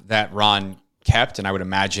staff that Ron kept, and I would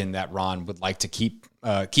imagine that Ron would like to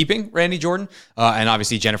keeping Randy Jordan. And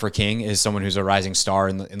obviously Jennifer King is someone who's a rising star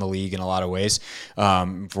in the league in a lot of ways,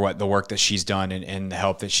 for the work that she's done and the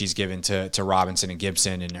help that she's given to Robinson and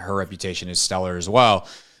Gibson, and her reputation is stellar as well.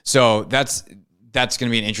 So that's going to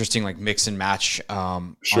be an interesting mix and match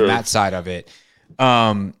on that side of it.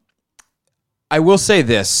 I will say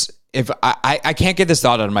this, if I can't get this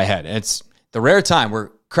thought out of my head, and it's the rare time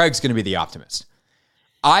where Craig's going to be the optimist.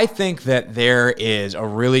 I think that there is a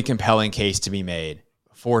really compelling case to be made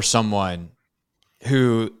for someone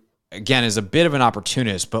who, again, is a bit of an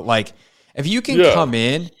opportunist, but if you can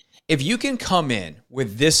come in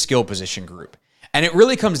with this skill position group, and it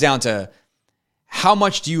really comes down to how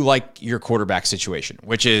much do you like your quarterback situation,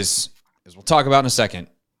 which is, as we'll talk about in a second,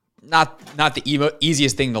 not the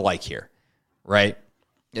easiest thing to like here, right?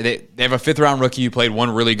 They have a fifth-round rookie who played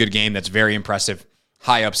one really good game that's very impressive,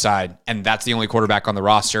 high upside, and that's the only quarterback on the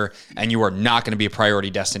roster, and you are not going to be a priority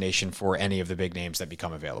destination for any of the big names that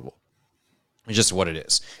become available. It's just what it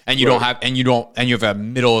is. And you have a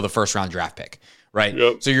middle of the first-round draft pick, right?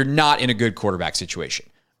 Yep. So you're not in a good quarterback situation.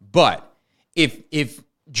 But if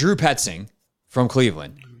Drew Petzing from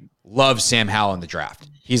Cleveland loves Sam Howell in the draft,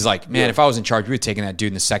 he's like, man, if I was in charge, we would have taken that dude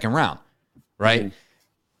in the second round, right? Mm-hmm.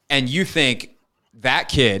 And you think that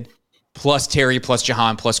kid plus Terry plus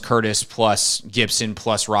Jahan plus Curtis plus Gibson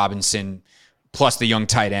plus Robinson plus the young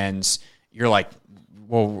tight ends, you're like,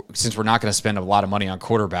 well, since we're not going to spend a lot of money on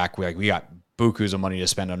quarterback, we got bukus of money to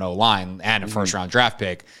spend on O-line and a first-round draft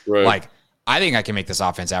pick. Right. I think I can make this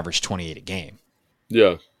offense average 28 a game.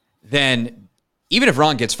 Yeah. Then even if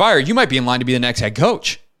Ron gets fired, you might be in line to be the next head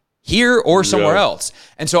coach here or somewhere else.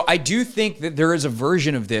 And so I do think that there is a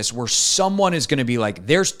version of this where someone is going to be like,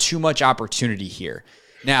 there's too much opportunity here.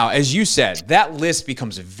 Now, as you said, that list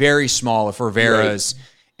becomes very small if Rivera's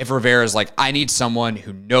like, I need someone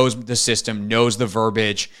who knows the system, knows the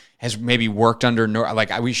verbiage, has maybe worked under,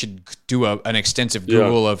 we should do an extensive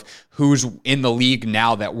Google of who's in the league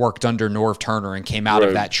now that worked under Norv Turner and came out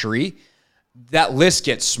of that tree. That list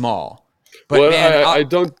gets small. But I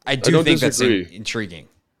do think that's intriguing.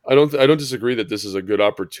 I don't disagree that this is a good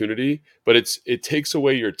opportunity, but it takes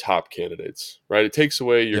away your top candidates, right? It takes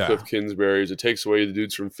away your Cliff Kingsbury's. It takes away the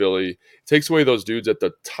dudes from Philly. It takes away those dudes at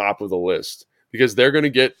the top of the list because they're going to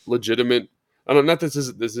get legitimate. Not that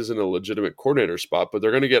this isn't a legitimate coordinator spot, but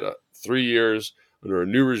they're going to get 3 years under a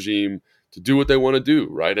new regime to do what they want to do,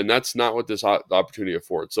 right? And that's not what this opportunity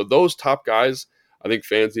affords. So those top guys, I think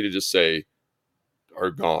fans need to just say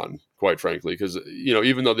are gone, quite frankly, because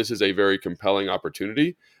even though this is a very compelling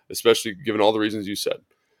opportunity, especially given all the reasons you said,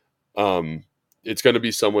 it's going to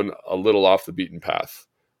be someone a little off the beaten path.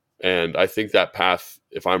 And I think that path,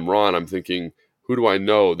 if I'm Ron, I'm thinking, who do I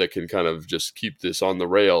know that can kind of just keep this on the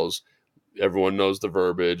rails? Everyone knows the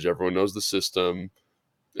verbiage, everyone knows the system,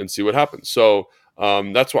 and see what happens. So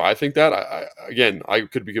that's why I think that. I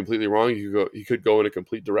could be completely wrong. He could go in a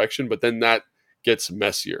complete direction, but then that gets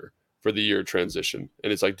messier for the year transition.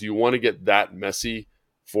 And it's like, do you want to get that messy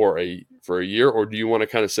for a year, or do you want to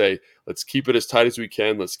kind of say, let's keep it as tight as we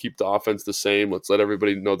can, let's keep the offense the same, let's let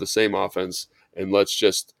everybody know the same offense, and let's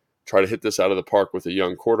just try to hit this out of the park with a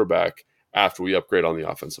young quarterback, after we upgrade on the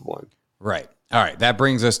offensive line. Right. All right. That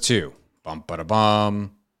brings us to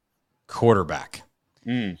quarterback.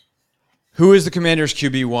 Who is the Commanders'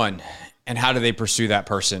 QB1, and how do they pursue that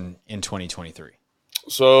person in 2023?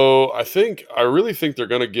 So I really think they're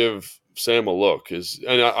going to give Sam a look.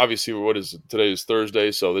 And obviously, what is it? Today is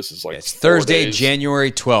Thursday, so this is like it's Thursday,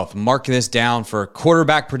 January 12th. Mark this down for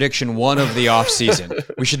quarterback prediction 1 of the offseason.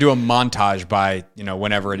 We should do a montage by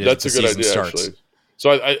whenever it is. That's the a good season idea, starts. actually. So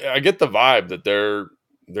I get the vibe that they're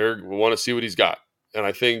want to see what he's got. And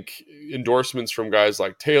I think endorsements from guys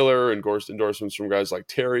like Taylor and endorsements from guys like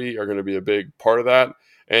Terry are going to be a big part of that.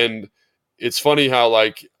 And it's funny how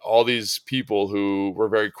like all these people who were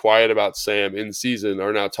very quiet about Sam in season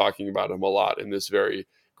are now talking about him a lot in this very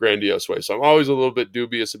grandiose way. So I'm always a little bit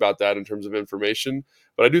dubious about that in terms of information,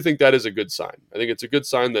 but I do think that is a good sign. I think it's a good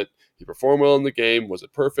sign that he performed well in the game. Was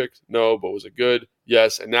it perfect? No, but was it good?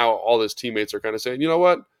 Yes. And now all his teammates are kind of saying, you know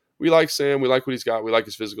what? We like Sam. We like what he's got. We like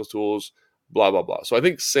his physical tools, blah, blah, blah. So I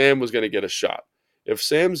think Sam was going to get a shot. If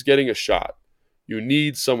Sam's getting a shot, you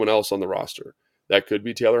need someone else on the roster. That could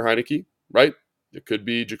be Taylor Heineke, right? It could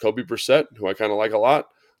be Jacoby Brissett, who I kind of like a lot.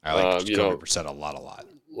 I like Jacoby Brissett a lot.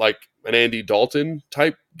 Like an Andy Dalton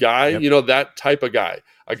type guy, that type of guy.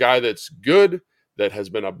 A guy that's good, that has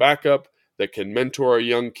been a backup, that can mentor a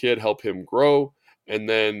young kid, help him grow. And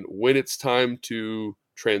then when it's time to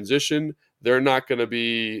transition, they're not going to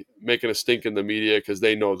be making a stink in the media because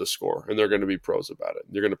they know the score and they're going to be pros about it.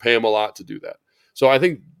 They're going to pay him a lot to do that. So I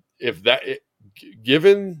think if that,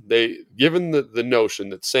 given the notion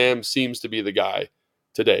that Sam seems to be the guy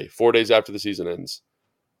today, 4 days after the season ends,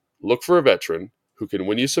 look for a veteran who can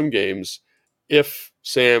win you some games if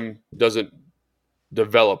Sam doesn't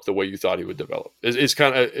develop the way you thought he would develop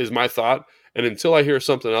is my thought. And until I hear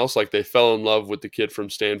something else, like they fell in love with the kid from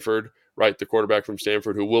Stanford, right? The quarterback from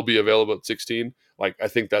Stanford who will be available at 16. Like, I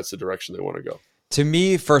think that's the direction they want to go. To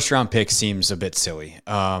me, first round pick seems a bit silly.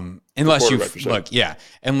 Unless you look,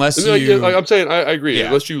 unless I'm saying I agree. Yeah.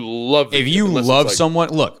 Unless you love, if you love someone,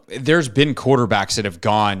 look, there's been quarterbacks that have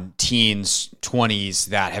gone teens, 20s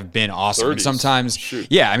that have been awesome. 30s. And sometimes,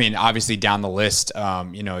 I mean, obviously down the list,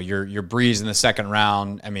 your Breeze in the second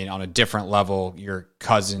round. I mean, on a different level, your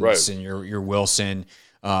Cousins and your Wilson,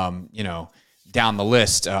 down the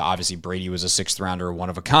list. Obviously, Brady was a 6th rounder, one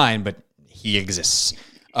of a kind, but he exists.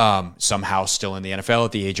 Somehow still in the NFL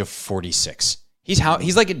at the age of 46.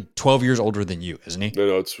 He's like 12 years older than you, isn't he?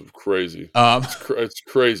 No, it's crazy. It's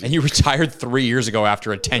crazy. And you retired 3 years ago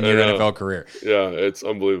after a 10-year NFL career. Yeah, it's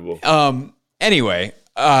unbelievable. Anyway,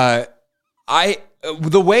 the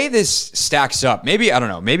way this stacks up, maybe, I don't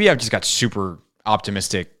know, maybe I've just got super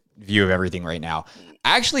optimistic view of everything right now.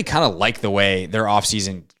 I actually kind of like the way their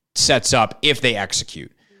offseason sets up if they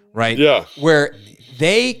execute, right? Yeah. Where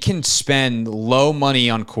they can spend low money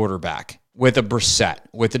on quarterback with a Brissett,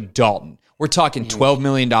 with a Dalton. We're talking $12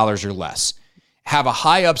 million or less. Have a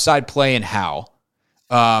high upside play in Howe.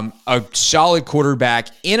 A solid quarterback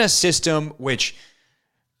in a system which,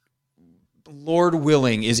 Lord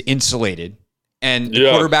willing, is insulated. And the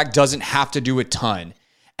quarterback doesn't have to do a ton.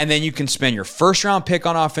 And then you can spend your first round pick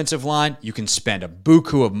on offensive line. You can spend a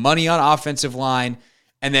buku of money on offensive line.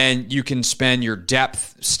 And then you can spend your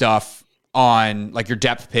depth stuff on, like, your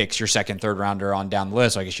depth picks, your second, third rounder on down the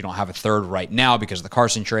list. So I guess you don't have a third right now because of the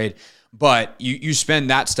Carson trade. But you spend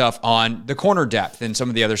that stuff on the corner depth and some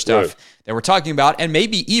of the other stuff that we're talking about. And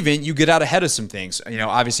maybe even you get out ahead of some things.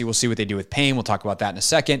 Obviously we'll see what they do with Payne. We'll talk about that in a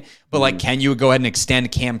second. But can you go ahead and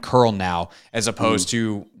extend Cam Curl now as opposed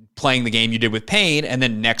to playing the game you did with Payne, and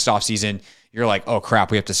then next offseason you're like, oh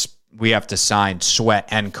crap, we have to sign Sweat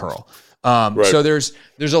and Curl. So there's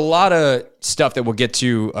a lot of stuff that we'll get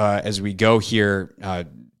to as we go here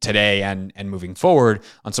today and moving forward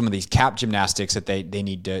on some of these cap gymnastics that they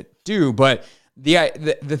need to do. But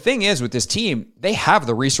the thing is with this team, they have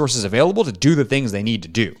the resources available to do the things they need to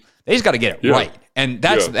do. They just got to get it right. And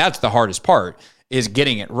that's the hardest part, is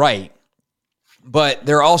getting it right. But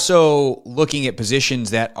they're also looking at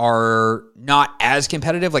positions that are not as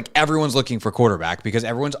competitive. Like, everyone's looking for quarterback because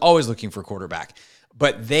everyone's always looking for quarterback.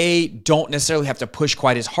 But they don't necessarily have to push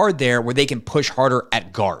quite as hard there, where they can push harder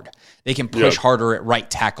at guard. They can push harder at right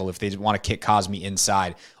tackle if they want to kick Cosmi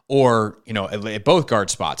inside, or, at both guard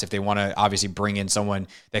spots if they want to obviously bring in someone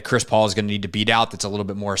that Chris Paul is going to need to beat out that's a little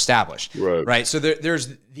bit more established. Right. So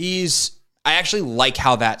there's these. I actually like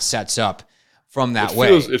how that sets up from that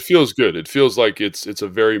way. It feels good. It feels like it's a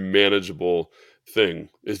very manageable thing.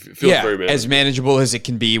 It feels very manageable. As manageable as it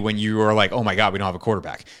can be when you are like, oh my God, we don't have a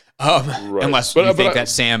quarterback. Unless you think that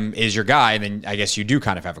Sam is your guy, then I guess you do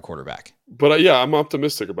kind of have a quarterback. But I'm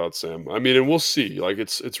optimistic about Sam. I mean, and we'll see. Like,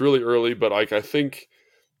 it's really early, but like I think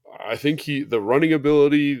I think the running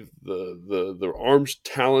ability, the arms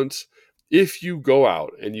talent, if you go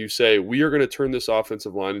out and you say, we are going to turn this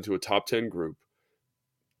offensive line into a top 10 group,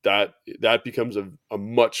 that becomes a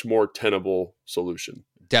much more tenable solution.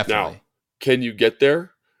 Definitely. Now, can you get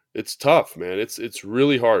there? It's tough, man. It's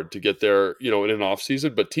really hard to get there, in an off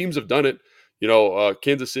season, but teams have done it.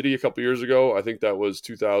 Kansas City a couple years ago, I think that was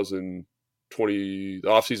 2020, the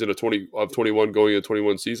offseason of 21 going into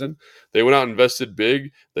 21 season. They went out and invested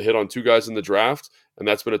big. They hit on 2 guys in the draft, and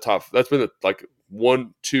that's been like 1-2,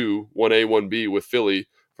 1A, 1B with Philly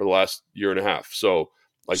for the last year and a half. So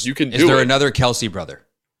you can do it. Is there another Kelsey brother?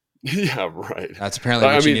 Yeah, right. That's apparently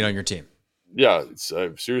what you need on your team. Yeah, it's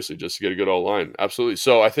seriously just to get a good old line. Absolutely.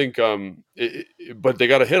 So I think, but they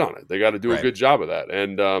got to hit on it. They got to do a good job of that.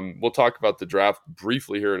 And we'll talk about the draft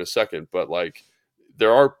briefly here in a second. But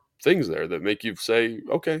there are things there that make you say,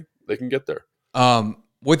 okay, they can get there.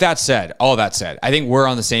 With that said, all that said, I think we're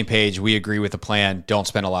on the same page. We agree with the plan. Don't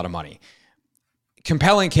spend a lot of money.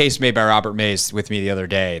 Compelling case made by Robert Mays with me the other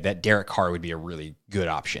day that Derek Carr would be a really good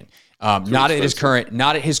option. Not at his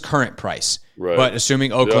current price, right. But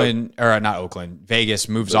assuming Vegas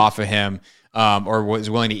moves off of him, or was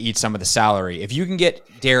willing to eat some of the salary. If you can get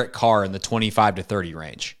Derek Carr in the 25 to 30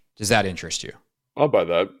 range, does that interest you? I'll buy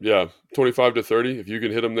that. Yeah. 25 to 30. If you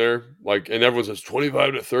can hit him there, and everyone says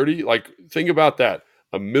 25 to 30, think about that.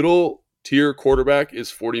 A middle tier quarterback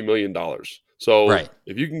is $40 million. So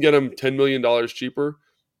if you can get him $10 million cheaper,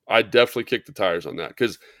 I'd definitely kick the tires on that.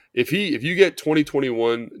 Because if you get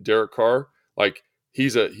 2021 Derek Carr,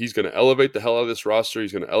 he's going to elevate the hell out of this roster.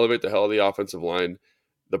 He's going to elevate the hell out of the offensive line.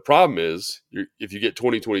 The problem is if you get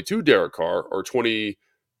 2022 Derek Carr or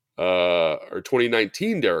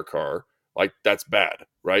 2019 Derek Carr, that's bad,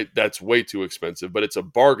 right? That's way too expensive, but it's a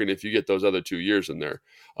bargain if you get those other 2 years in there.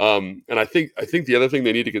 And I think the other thing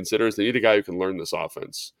they need to consider is they need a guy who can learn this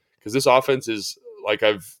offense, because this offense is I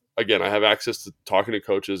have access to talking to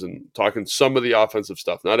coaches and talking some of the offensive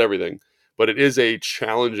stuff, not everything, but it is a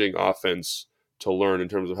challenging offense to learn in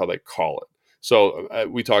terms of how they call it. So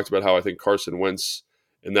we talked about how I think Carson Wentz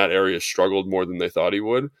in that area struggled more than they thought he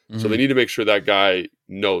would. Mm-hmm. So they need to make sure that guy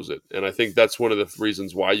knows it. And I think that's one of the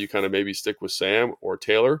reasons why you kind of maybe stick with Sam or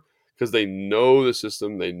Taylor, because they know the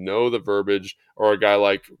system, they know the verbiage, or a guy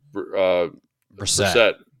like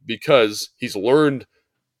Brissett, because he's learned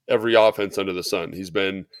every offense under the sun. He's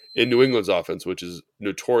been in New England's offense, which is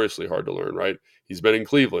notoriously hard to learn, right? He's been in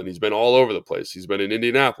Cleveland. He's been all over the place. He's been in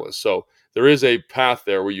Indianapolis. So there is a path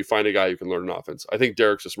there where you find a guy who can learn an offense. I think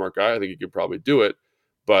Derek's a smart guy. I think he could probably do it,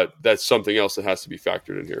 but that's something else that has to be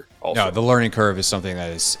factored in here also. No, the learning curve is something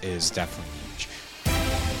that is definitely huge.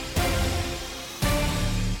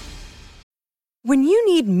 When you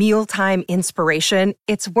need mealtime inspiration,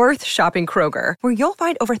 it's worth shopping Kroger, where you'll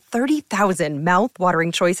find over 30,000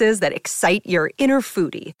 mouth-watering choices that excite your inner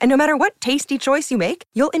foodie. And no matter what tasty choice you make,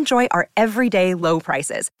 you'll enjoy our everyday low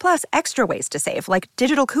prices, plus extra ways to save, like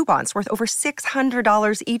digital coupons worth over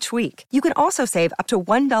 $600 each week. You can also save up to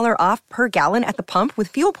 $1 off per gallon at the pump with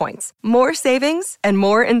fuel points. More savings and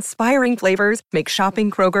more inspiring flavors make shopping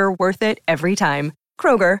Kroger worth it every time.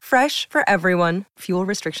 Kroger, fresh for everyone. Fuel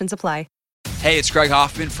restrictions apply. Hey, it's Greg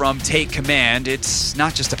Hoffman from Take Command. It's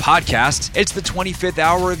not just a podcast, it's the 25th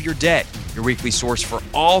hour of your day. Your weekly source for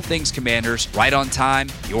all things Commanders, right on time,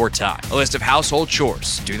 your time. A list of household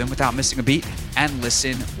chores. Do them without missing a beat, and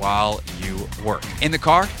listen while you work. In the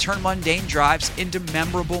car, turn mundane drives into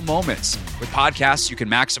memorable moments. With podcasts, you can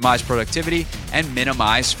maximize productivity and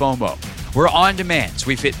minimize FOMO. We're on demand, so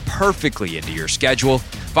we fit perfectly into your schedule.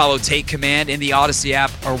 Follow Take Command in the Odyssey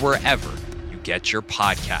app or wherever you get your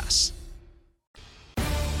podcasts.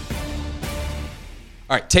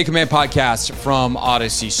 All right, Take Command podcast from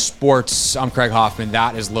Odyssey Sports. I'm Craig Hoffman.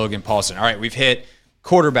 That is Logan Paulson. All right, we've hit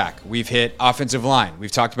quarterback. We've hit offensive line.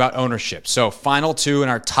 We've talked about ownership. So final two in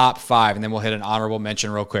our top five, and then we'll hit an honorable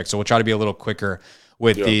mention real quick. So we'll try to be a little quicker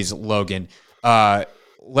with these, Logan.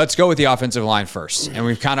 Let's go with the offensive line first. And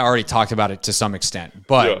we've kind of already talked about it to some extent.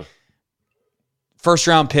 But first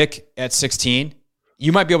round pick at 16,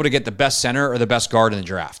 you might be able to get the best center or the best guard in the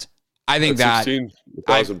draft. I think that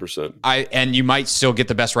 1,000%. And you might still get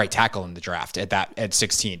the best right tackle in the draft at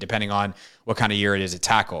 16, depending on what kind of year it is at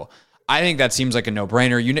tackle. I think that seems like a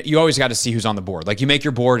no-brainer. You always got to see who's on the board. You make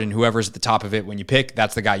your board, and whoever's at the top of it when you pick,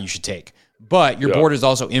 that's the guy you should take. But your board is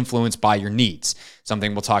also influenced by your needs.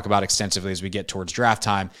 Something we'll talk about extensively as we get towards draft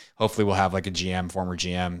time. Hopefully we'll have a GM, former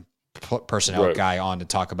GM, personnel guy on to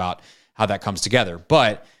talk about how that comes together.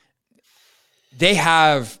 But they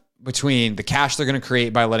have, between the cash they're going to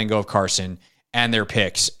create by letting go of Carson and their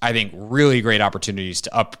picks, I think really great opportunities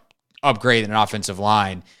to upgrade an offensive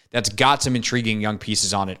line that's got some intriguing young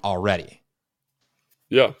pieces on it already.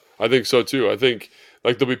 Yeah, I think so too. I think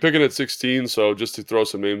like they'll be picking at 16. So just to throw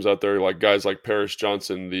some names out there, like guys like Paris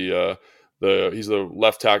Johnson, he's the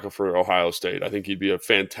left tackle for Ohio State. I think he'd be a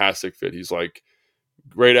fantastic fit. He's like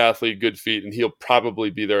great athlete, good feet, and he'll probably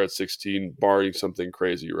be there at 16, barring something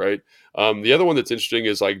crazy, right? The other one that's interesting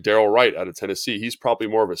is like Darrell Wright out of Tennessee. He's probably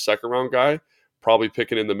more of a second round guy, probably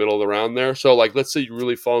picking in the middle of the round there. So like, let's say you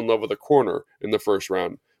really fall in love with a corner in the first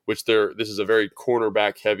round, which this is a very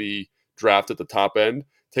cornerback heavy draft at the top end.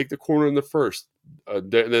 Take the corner in the first.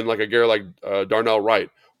 Then like a guy like Darnell Wright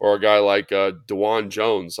or a guy like DeJuan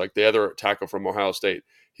Jones, like the other tackle from Ohio State.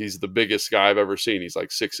 He's the biggest guy I've ever seen. He's like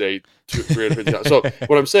 6'8", 350 pounds. So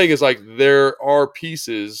what I'm saying is like there are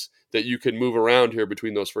pieces that you can move around here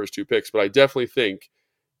between those first two picks. But I definitely think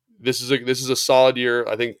this is a solid year.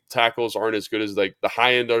 I think tackles aren't as good as like the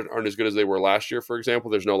high end aren't as good as they were last year. For example,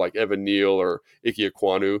 there's no like Evan Neal or Ike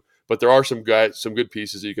Ekwonu, but there are some good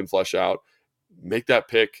pieces that you can flesh out. Make that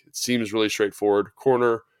pick. It seems really straightforward.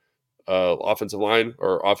 Corner, offensive line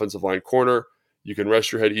corner. You can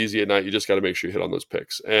rest your head easy at night. You just got to make sure you hit on those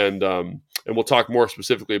picks. And we'll talk more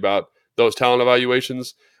specifically about those talent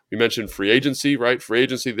evaluations. We mentioned free agency, right? Free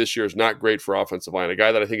agency this year is not great for offensive line. A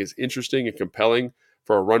guy that I think is interesting and compelling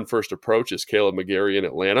for a run-first approach is Caleb McGarry in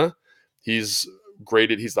Atlanta. He's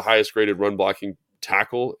graded. He's the highest graded run-blocking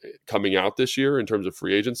tackle coming out this year in terms of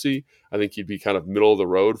free agency. I think he'd be kind of middle of the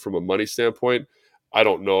road from a money standpoint. I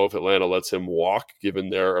don't know if Atlanta lets him walk given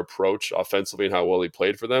their approach offensively and how well he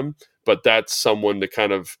played for them, but that's someone to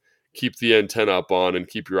kind of keep the antenna up on and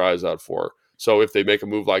keep your eyes out for. So if they make a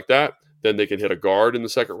move like that, then they can hit a guard in the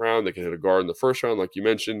second round. They can hit a guard in the first round, like you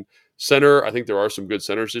mentioned. Center, I think there are some good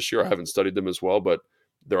centers this year. I haven't studied them as well, but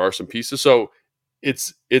there are some pieces. So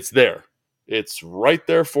it's there. It's right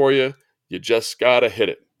there for you. You just got to hit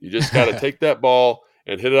it. You just got to take that ball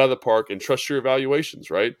and hit it out of the park and trust your evaluations,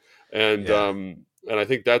 right? And I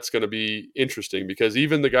think that's going to be interesting because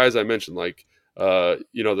even the guys I mentioned, like,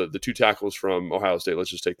 the two tackles from Ohio State,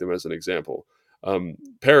 let's just take them as an example.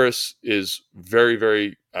 Paris is very,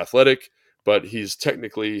 very athletic, but his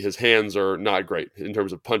hands are not great in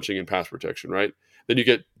terms of punching and pass protection, right? Then you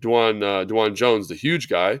get DeJuan Jones, the huge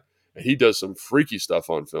guy, and he does some freaky stuff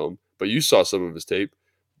on film, but you saw some of his tape.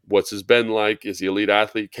 What's his been like? Is he an elite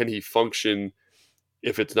athlete? Can he function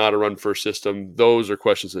if it's not a run-first system? Those are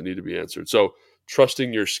questions that need to be answered. So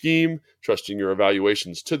trusting your scheme, trusting your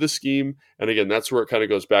evaluations to the scheme. And again, that's where it kind of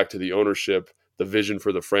goes back to the ownership, the vision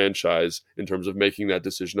for the franchise in terms of making that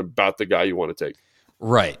decision about the guy you want to take.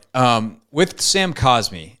 Right. With Sam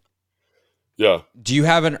Cosmi, yeah. Do you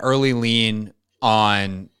have an early lean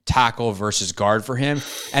on tackle versus guard for him?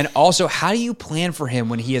 And also, how do you plan for him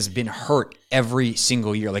when he has been hurt every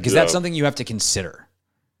single year? Like, is that something you have to consider?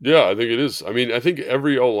 Yeah, I think it is. I mean, I think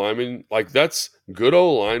every O-lineman, like that's good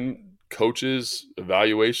O-line coaches,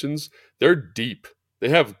 evaluations, they're deep. They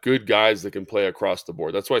have good guys that can play across the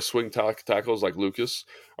board. That's why swing tackles like Lucas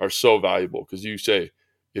are so valuable because you say,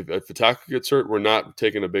 if the tackle gets hurt, we're not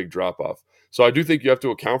taking a big drop-off. So I do think you have to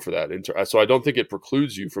account for that. So I don't think it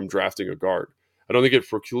precludes you from drafting a guard. I don't think it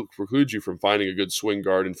precludes you from finding a good swing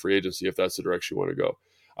guard in free agency if that's the direction you want to go.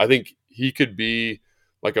 I think he could be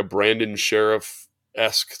like a Brandon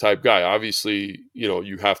Sheriff-esque type guy. Obviously,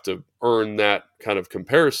 you have to earn that kind of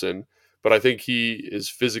comparison, but I think he is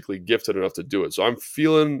physically gifted enough to do it. So I'm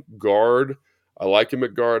feeling guard. I like him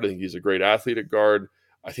at guard. I think he's a great athlete at guard.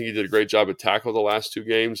 I think he did a great job at tackle the last two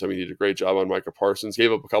games. I mean, he did a great job on Micah Parsons.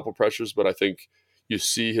 Gave up a couple pressures, but I think you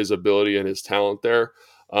see his ability and his talent there.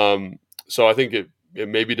 So I think it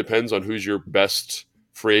maybe depends on who's your best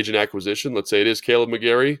free agent acquisition. Let's say it is Caleb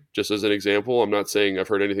McGarry, just as an example. I'm not saying I've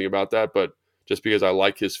heard anything about that, but just because I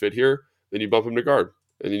like his fit here, then you bump him to guard.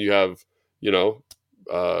 And then you have, you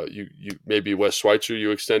maybe Wes Schweitzer,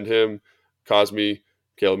 you extend him, Cosmi,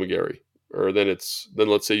 Caleb McGarry. Or then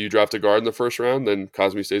let's say you draft a guard in the first round, then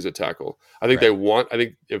Cosmi stays at tackle. I think I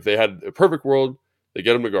think if they had a perfect world, they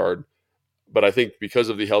get him to guard. But I think because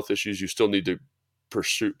of the health issues, you still need to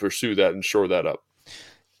pursue that and shore that up.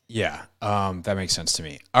 Yeah, that makes sense to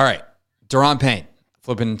me. All right, Daron Payne,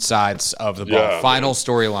 flipping sides of the ball. Yeah, final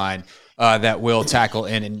storyline that we'll tackle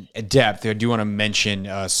in depth. I do want to mention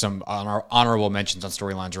some honorable mentions on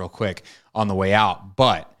storylines real quick on the way out,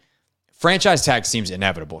 but franchise tag seems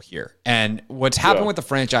inevitable here. And what's happened with the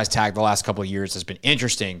franchise tag the last couple of years has been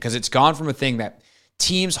interesting because it's gone from a thing that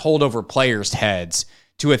teams hold over players' heads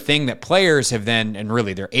to a thing that players have then, and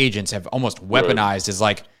really their agents have almost weaponized as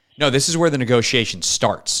like, no, this is where the negotiation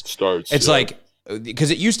starts. It's like,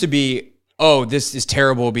 because it used to be, oh, this is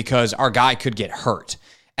terrible because our guy could get hurt.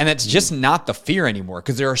 And that's just not the fear anymore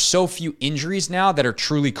because there are so few injuries now that are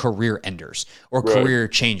truly career enders or career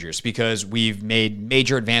changers because we've made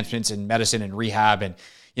major advancements in medicine and rehab. And,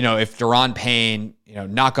 if Daron Payne,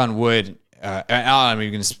 knock on wood, I'm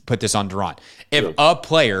even going to put this on Daron. If a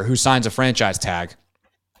player who signs a franchise tag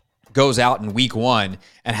goes out in week 1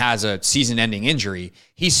 and has a season-ending injury,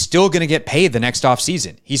 he's still going to get paid the next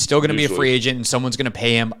offseason. He's still going to be a free agent, and someone's going to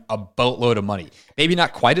pay him a boatload of money. Maybe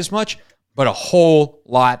not quite as much, but a whole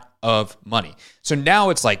lot of money. So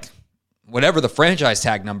now it's like whatever the franchise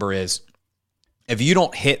tag number is, if you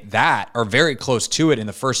don't hit that or very close to it in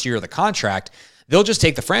the first year of the contract, they'll just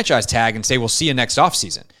take the franchise tag and say, we'll see you next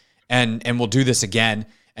offseason. And we'll do this again,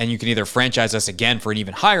 and you can either franchise us again for an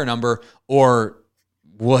even higher number or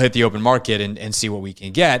we'll hit the open market and see what we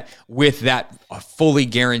can get with that fully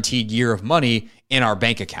guaranteed year of money in our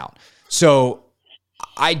bank account. So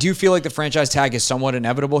I do feel like the franchise tag is somewhat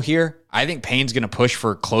inevitable here. I think Payne's going to push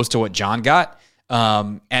for close to what John got.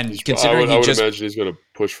 And considering I would imagine he's going to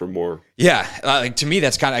push for more. Yeah. To me,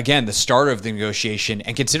 that's kind of, again, the start of the negotiation.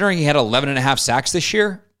 And considering he had 11.5 sacks this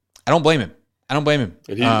year, I don't blame him.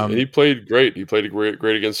 And he played great. He played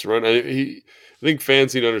great against the run. I think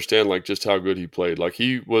fans need to understand just how good he played.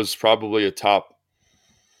 He was probably a top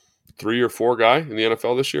 3 or 4 guy in the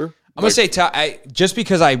NFL this year. I'm going to say, just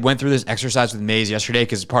because I went through this exercise with Mays yesterday,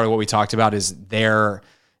 because part of what we talked about is they're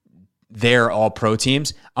all-pro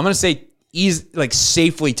teams. I'm going to say he's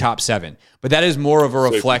safely top 7, but that is more of a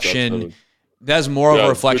reflection. That's more of a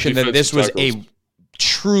reflection that this was a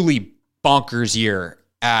truly bonkers year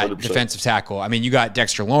at 100%. Defensive tackle. I mean, you got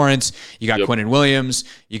Dexter Lawrence, you got Quinnen Williams,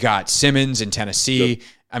 you got Simmons in Tennessee. Yep.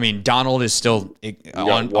 I mean, Donald is still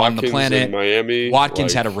on the planet. In Miami.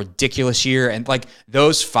 Watkins had a ridiculous year. And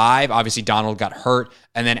those 5, obviously Donald got hurt.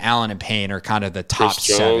 And then Allen and Payne are kind of the top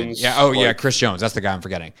 7. Yeah. Oh, yeah. Chris Jones. That's the guy I'm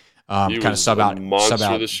forgetting. Kind of sub out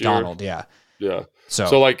Donald. Yeah. Yeah.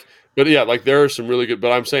 But there are some really good,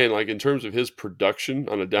 but I'm saying in terms of his production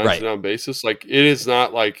on a down-to-down basis, it is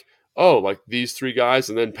not these 3 guys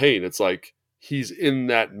and then Payne. It's he's in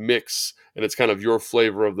that mix, and it's kind of your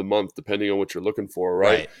flavor of the month depending on what you're looking for,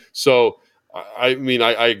 right? So, I mean,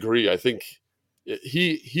 I agree. I think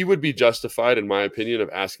he would be justified, in my opinion, of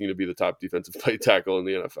asking to be the top defensive play tackle in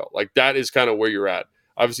the NFL. That is kind of where you're at.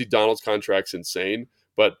 Obviously, Donald's contract's insane,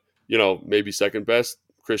 but maybe second best.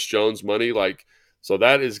 Chris Jones money, so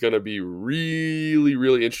that is going to be really,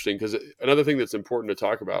 really interesting because another thing that's important to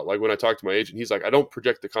talk about, when I talk to my agent, he's like, I don't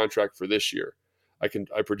project the contract for this year. I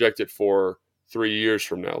project it for 3 years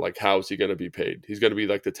from now. How is he going to be paid? He's going to be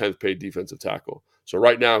the 10th paid defensive tackle. So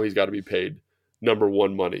right now he's got to be paid number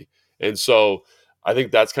 1 money. And so I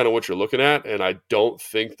think that's kind of what you're looking at. And I don't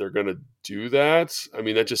think they're going to do that. I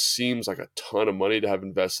mean, that just seems like a ton of money to have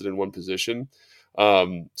invested in one position.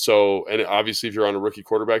 And obviously if you're on a rookie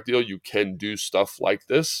quarterback deal, you can do stuff like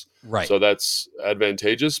this. Right. So that's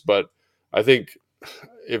advantageous. But I think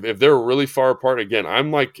if they're really far apart, again, I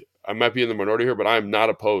might be in the minority here, but I'm not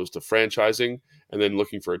opposed to franchising and then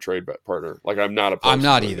looking for a trade partner. I'm not opposed. I'm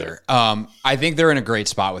not either. I think they're in a great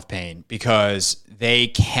spot with Payne because they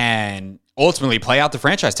can ultimately play out the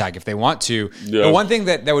franchise tag if they want to. Yeah. The one thing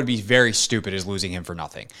that would be very stupid is losing him for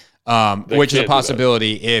nothing. Which is a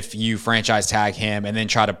possibility if you franchise tag him and then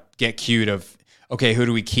try to get cute of, okay, who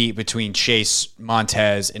do we keep between Chase,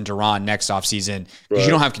 Montez, and Daron next offseason? Because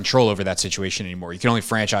you don't have control over that situation anymore. You can only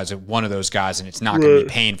franchise one of those guys, and it's not going to be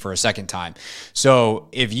Payne for a second time. So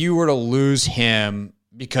if you were to lose him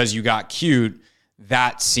because you got cute,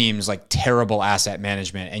 that seems like terrible asset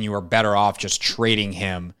management, and you are better off just trading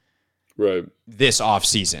him this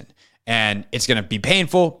offseason. And it's going to be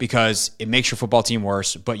painful because it makes your football team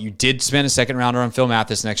worse. But you did spend a second rounder on Phil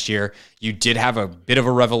Mathis next year. You did have a bit of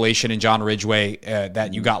a revelation in John Ridgeway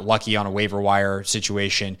that you got lucky on a waiver wire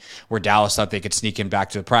situation where Dallas thought they could sneak him back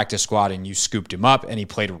to the practice squad, and you scooped him up, and he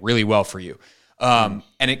played really well for you. And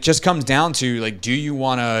it just comes down to do you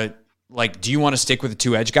want to stick with the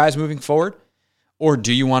 2 edge guys moving forward, or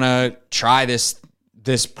do you want to try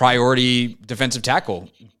this priority defensive tackle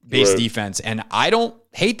based defense? And I don't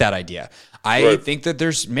hate that idea. I think that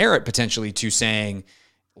there's merit potentially to saying,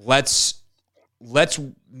 let's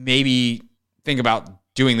maybe think about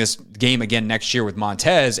doing this game again next year with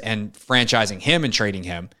Montez and franchising him and trading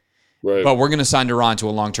him. But we're going to sign Daron to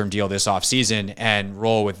a long-term deal this offseason and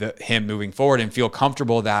roll with him moving forward and feel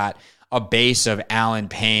comfortable that a base of Allen,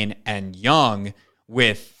 Payne, and Young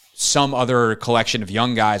with some other collection of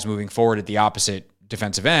young guys moving forward at the opposite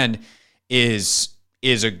defensive end is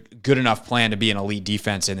a good enough plan to be an elite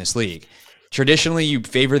defense in this league. Traditionally, you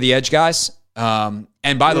favor the edge guys. And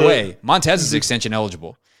by the way, Montez is extension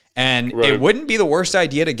eligible. And it wouldn't be the worst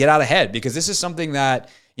idea to get out ahead because this is something that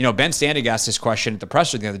Ben Standig asked this question at the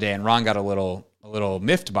presser the other day, and Ron got a little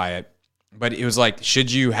miffed by it. But it was like,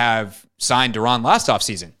 should you have signed Duran last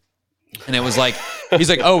offseason? And it was like, he's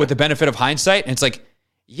like, oh, with the benefit of hindsight. And it's like,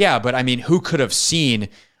 yeah, but I mean, who could have seen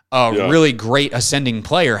a really great ascending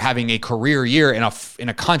player having a career year in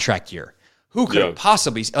a contract year? Who could have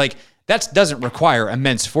possibly, like, that doesn't require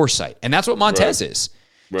immense foresight. And that's what Montez is.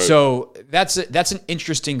 Right. So that's an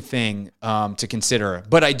interesting thing to consider.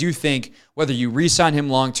 But I do think whether you re-sign him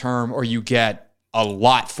long-term or you get a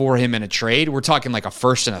lot for him in a trade, we're talking like a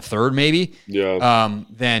first and a third maybe. Yeah.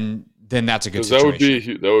 Then that's a good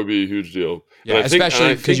situation. That would be a huge deal. Yeah,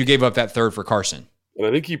 especially because you gave up that third for Carson. And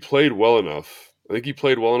I think he played well enough.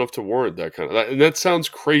 To warrant that kind of. And that sounds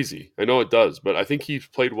crazy. I know it does, but I think he's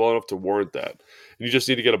played well enough to warrant that. And you just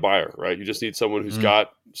need to get a buyer, right? You just need someone who's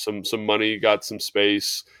got some money, got some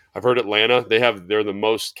space. I've heard Atlanta, they're the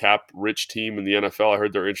most cap-rich team in the NFL. I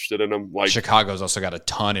heard they're interested in them. Like Chicago's also got a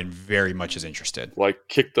ton and very much is interested. Like,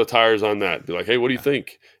 kick the tires on that. Be like, hey, what do you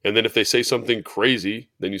think? And then if they say something crazy,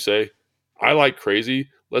 then you say, I like crazy.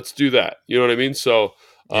 Let's do that. You know what I mean? So,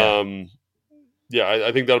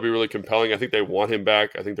 I think that'll be really compelling. I think they want him back.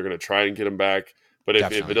 I think they're going to try and get him back. But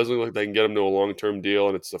if it doesn't look like they can get him to a long-term deal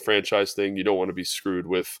and it's a franchise thing, you don't want to be screwed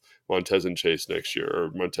with Montez and Chase next year,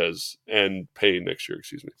 or Montez and Payne next year,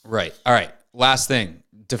 excuse me. Right. All right. Last thing,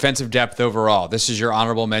 defensive depth overall. This is your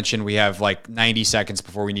honorable mention. We have like 90 seconds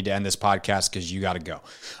before we need to end this podcast because you got to go.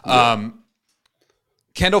 Yeah.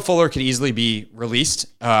 Kendall Fuller could easily be released,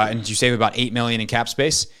 and you save about $8 million in cap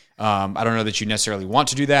space. I don't know that you necessarily want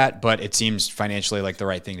to do that, but it seems financially like the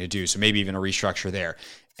right thing to do. So maybe even a restructure there.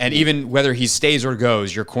 And even whether he stays or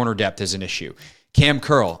goes, your corner depth is an issue. Cam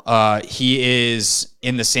Curl, he is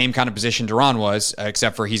in the same kind of position Duran was,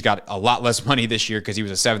 except for he's got a lot less money this year because he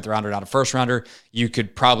was a 7th rounder, not a 1st rounder. You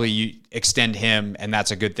could probably extend him, and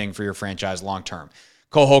that's a good thing for your franchise long term.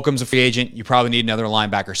 Cole Holcomb's a free agent. You probably need another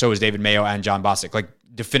linebacker. So is David Mayo and John Bostic. Like,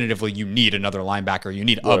 definitively, you need another linebacker. You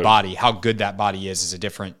need a body. How good that body is a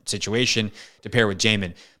different situation to pair with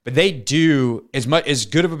Jamin. But they do, as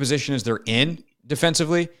good of a position as they're in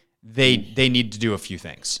defensively, they need to do a few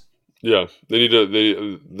things. Yeah, they need to.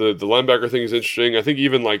 The linebacker thing is interesting. I think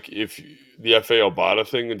even like if the F.A. Obata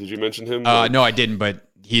thing, did you mention him? No, I didn't, but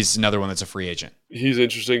he's another one that's a free agent. He's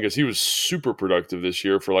interesting because he was super productive this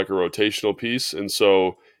year for like a rotational piece. And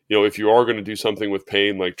so, if you are going to do something with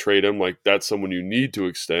Payne, like trade him, like that's someone you need to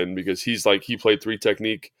extend because he played 3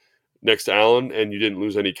 technique next to Allen and you didn't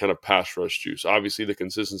lose any kind of pass rush juice. Obviously, the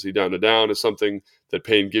consistency down to down is something that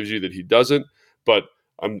Payne gives you that he doesn't, but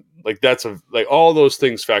I'm like, all those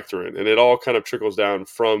things factor in and it all kind of trickles down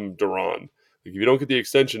from Duran. Like if you don't get the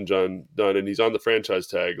extension done and he's on the franchise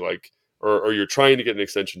tag, like, or you're trying to get an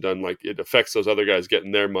extension done, like it affects those other guys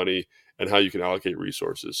getting their money and how you can allocate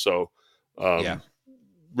resources. So,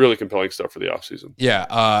 really compelling stuff for the offseason. Yeah.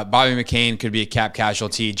 Bobby McCain could be a cap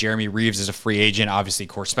casualty. Jeremy Reeves is a free agent, obviously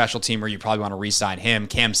core special teamer. You probably want to re-sign him.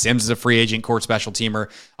 Cam Sims is a free agent, core special teamer,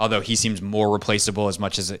 although he seems more replaceable as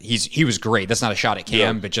much as he was great. That's not a shot at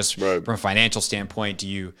Cam, but just from a financial standpoint, do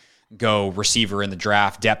you go receiver in the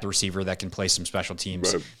draft, depth receiver that can play some special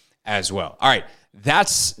teams as well? All right.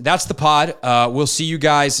 That's the pod. We'll see you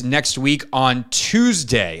guys next week on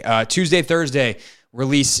Tuesday, Thursday,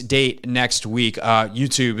 release date next week.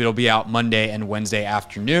 YouTube, it'll be out Monday and Wednesday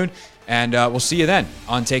afternoon. And we'll see you then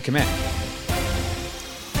on Take Command.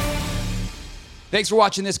 Thanks for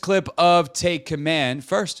watching this clip of Take Command.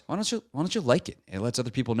 First, why don't you like it? It lets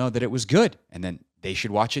other people know that it was good, and then they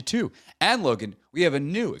should watch it too. And Logan, we have a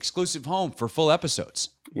new exclusive home for full episodes.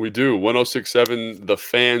 We do. 1067 The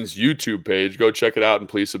Fans YouTube page. Go check it out and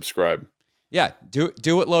please subscribe. Yeah, do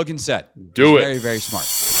what Logan said. Do it. Very, very smart.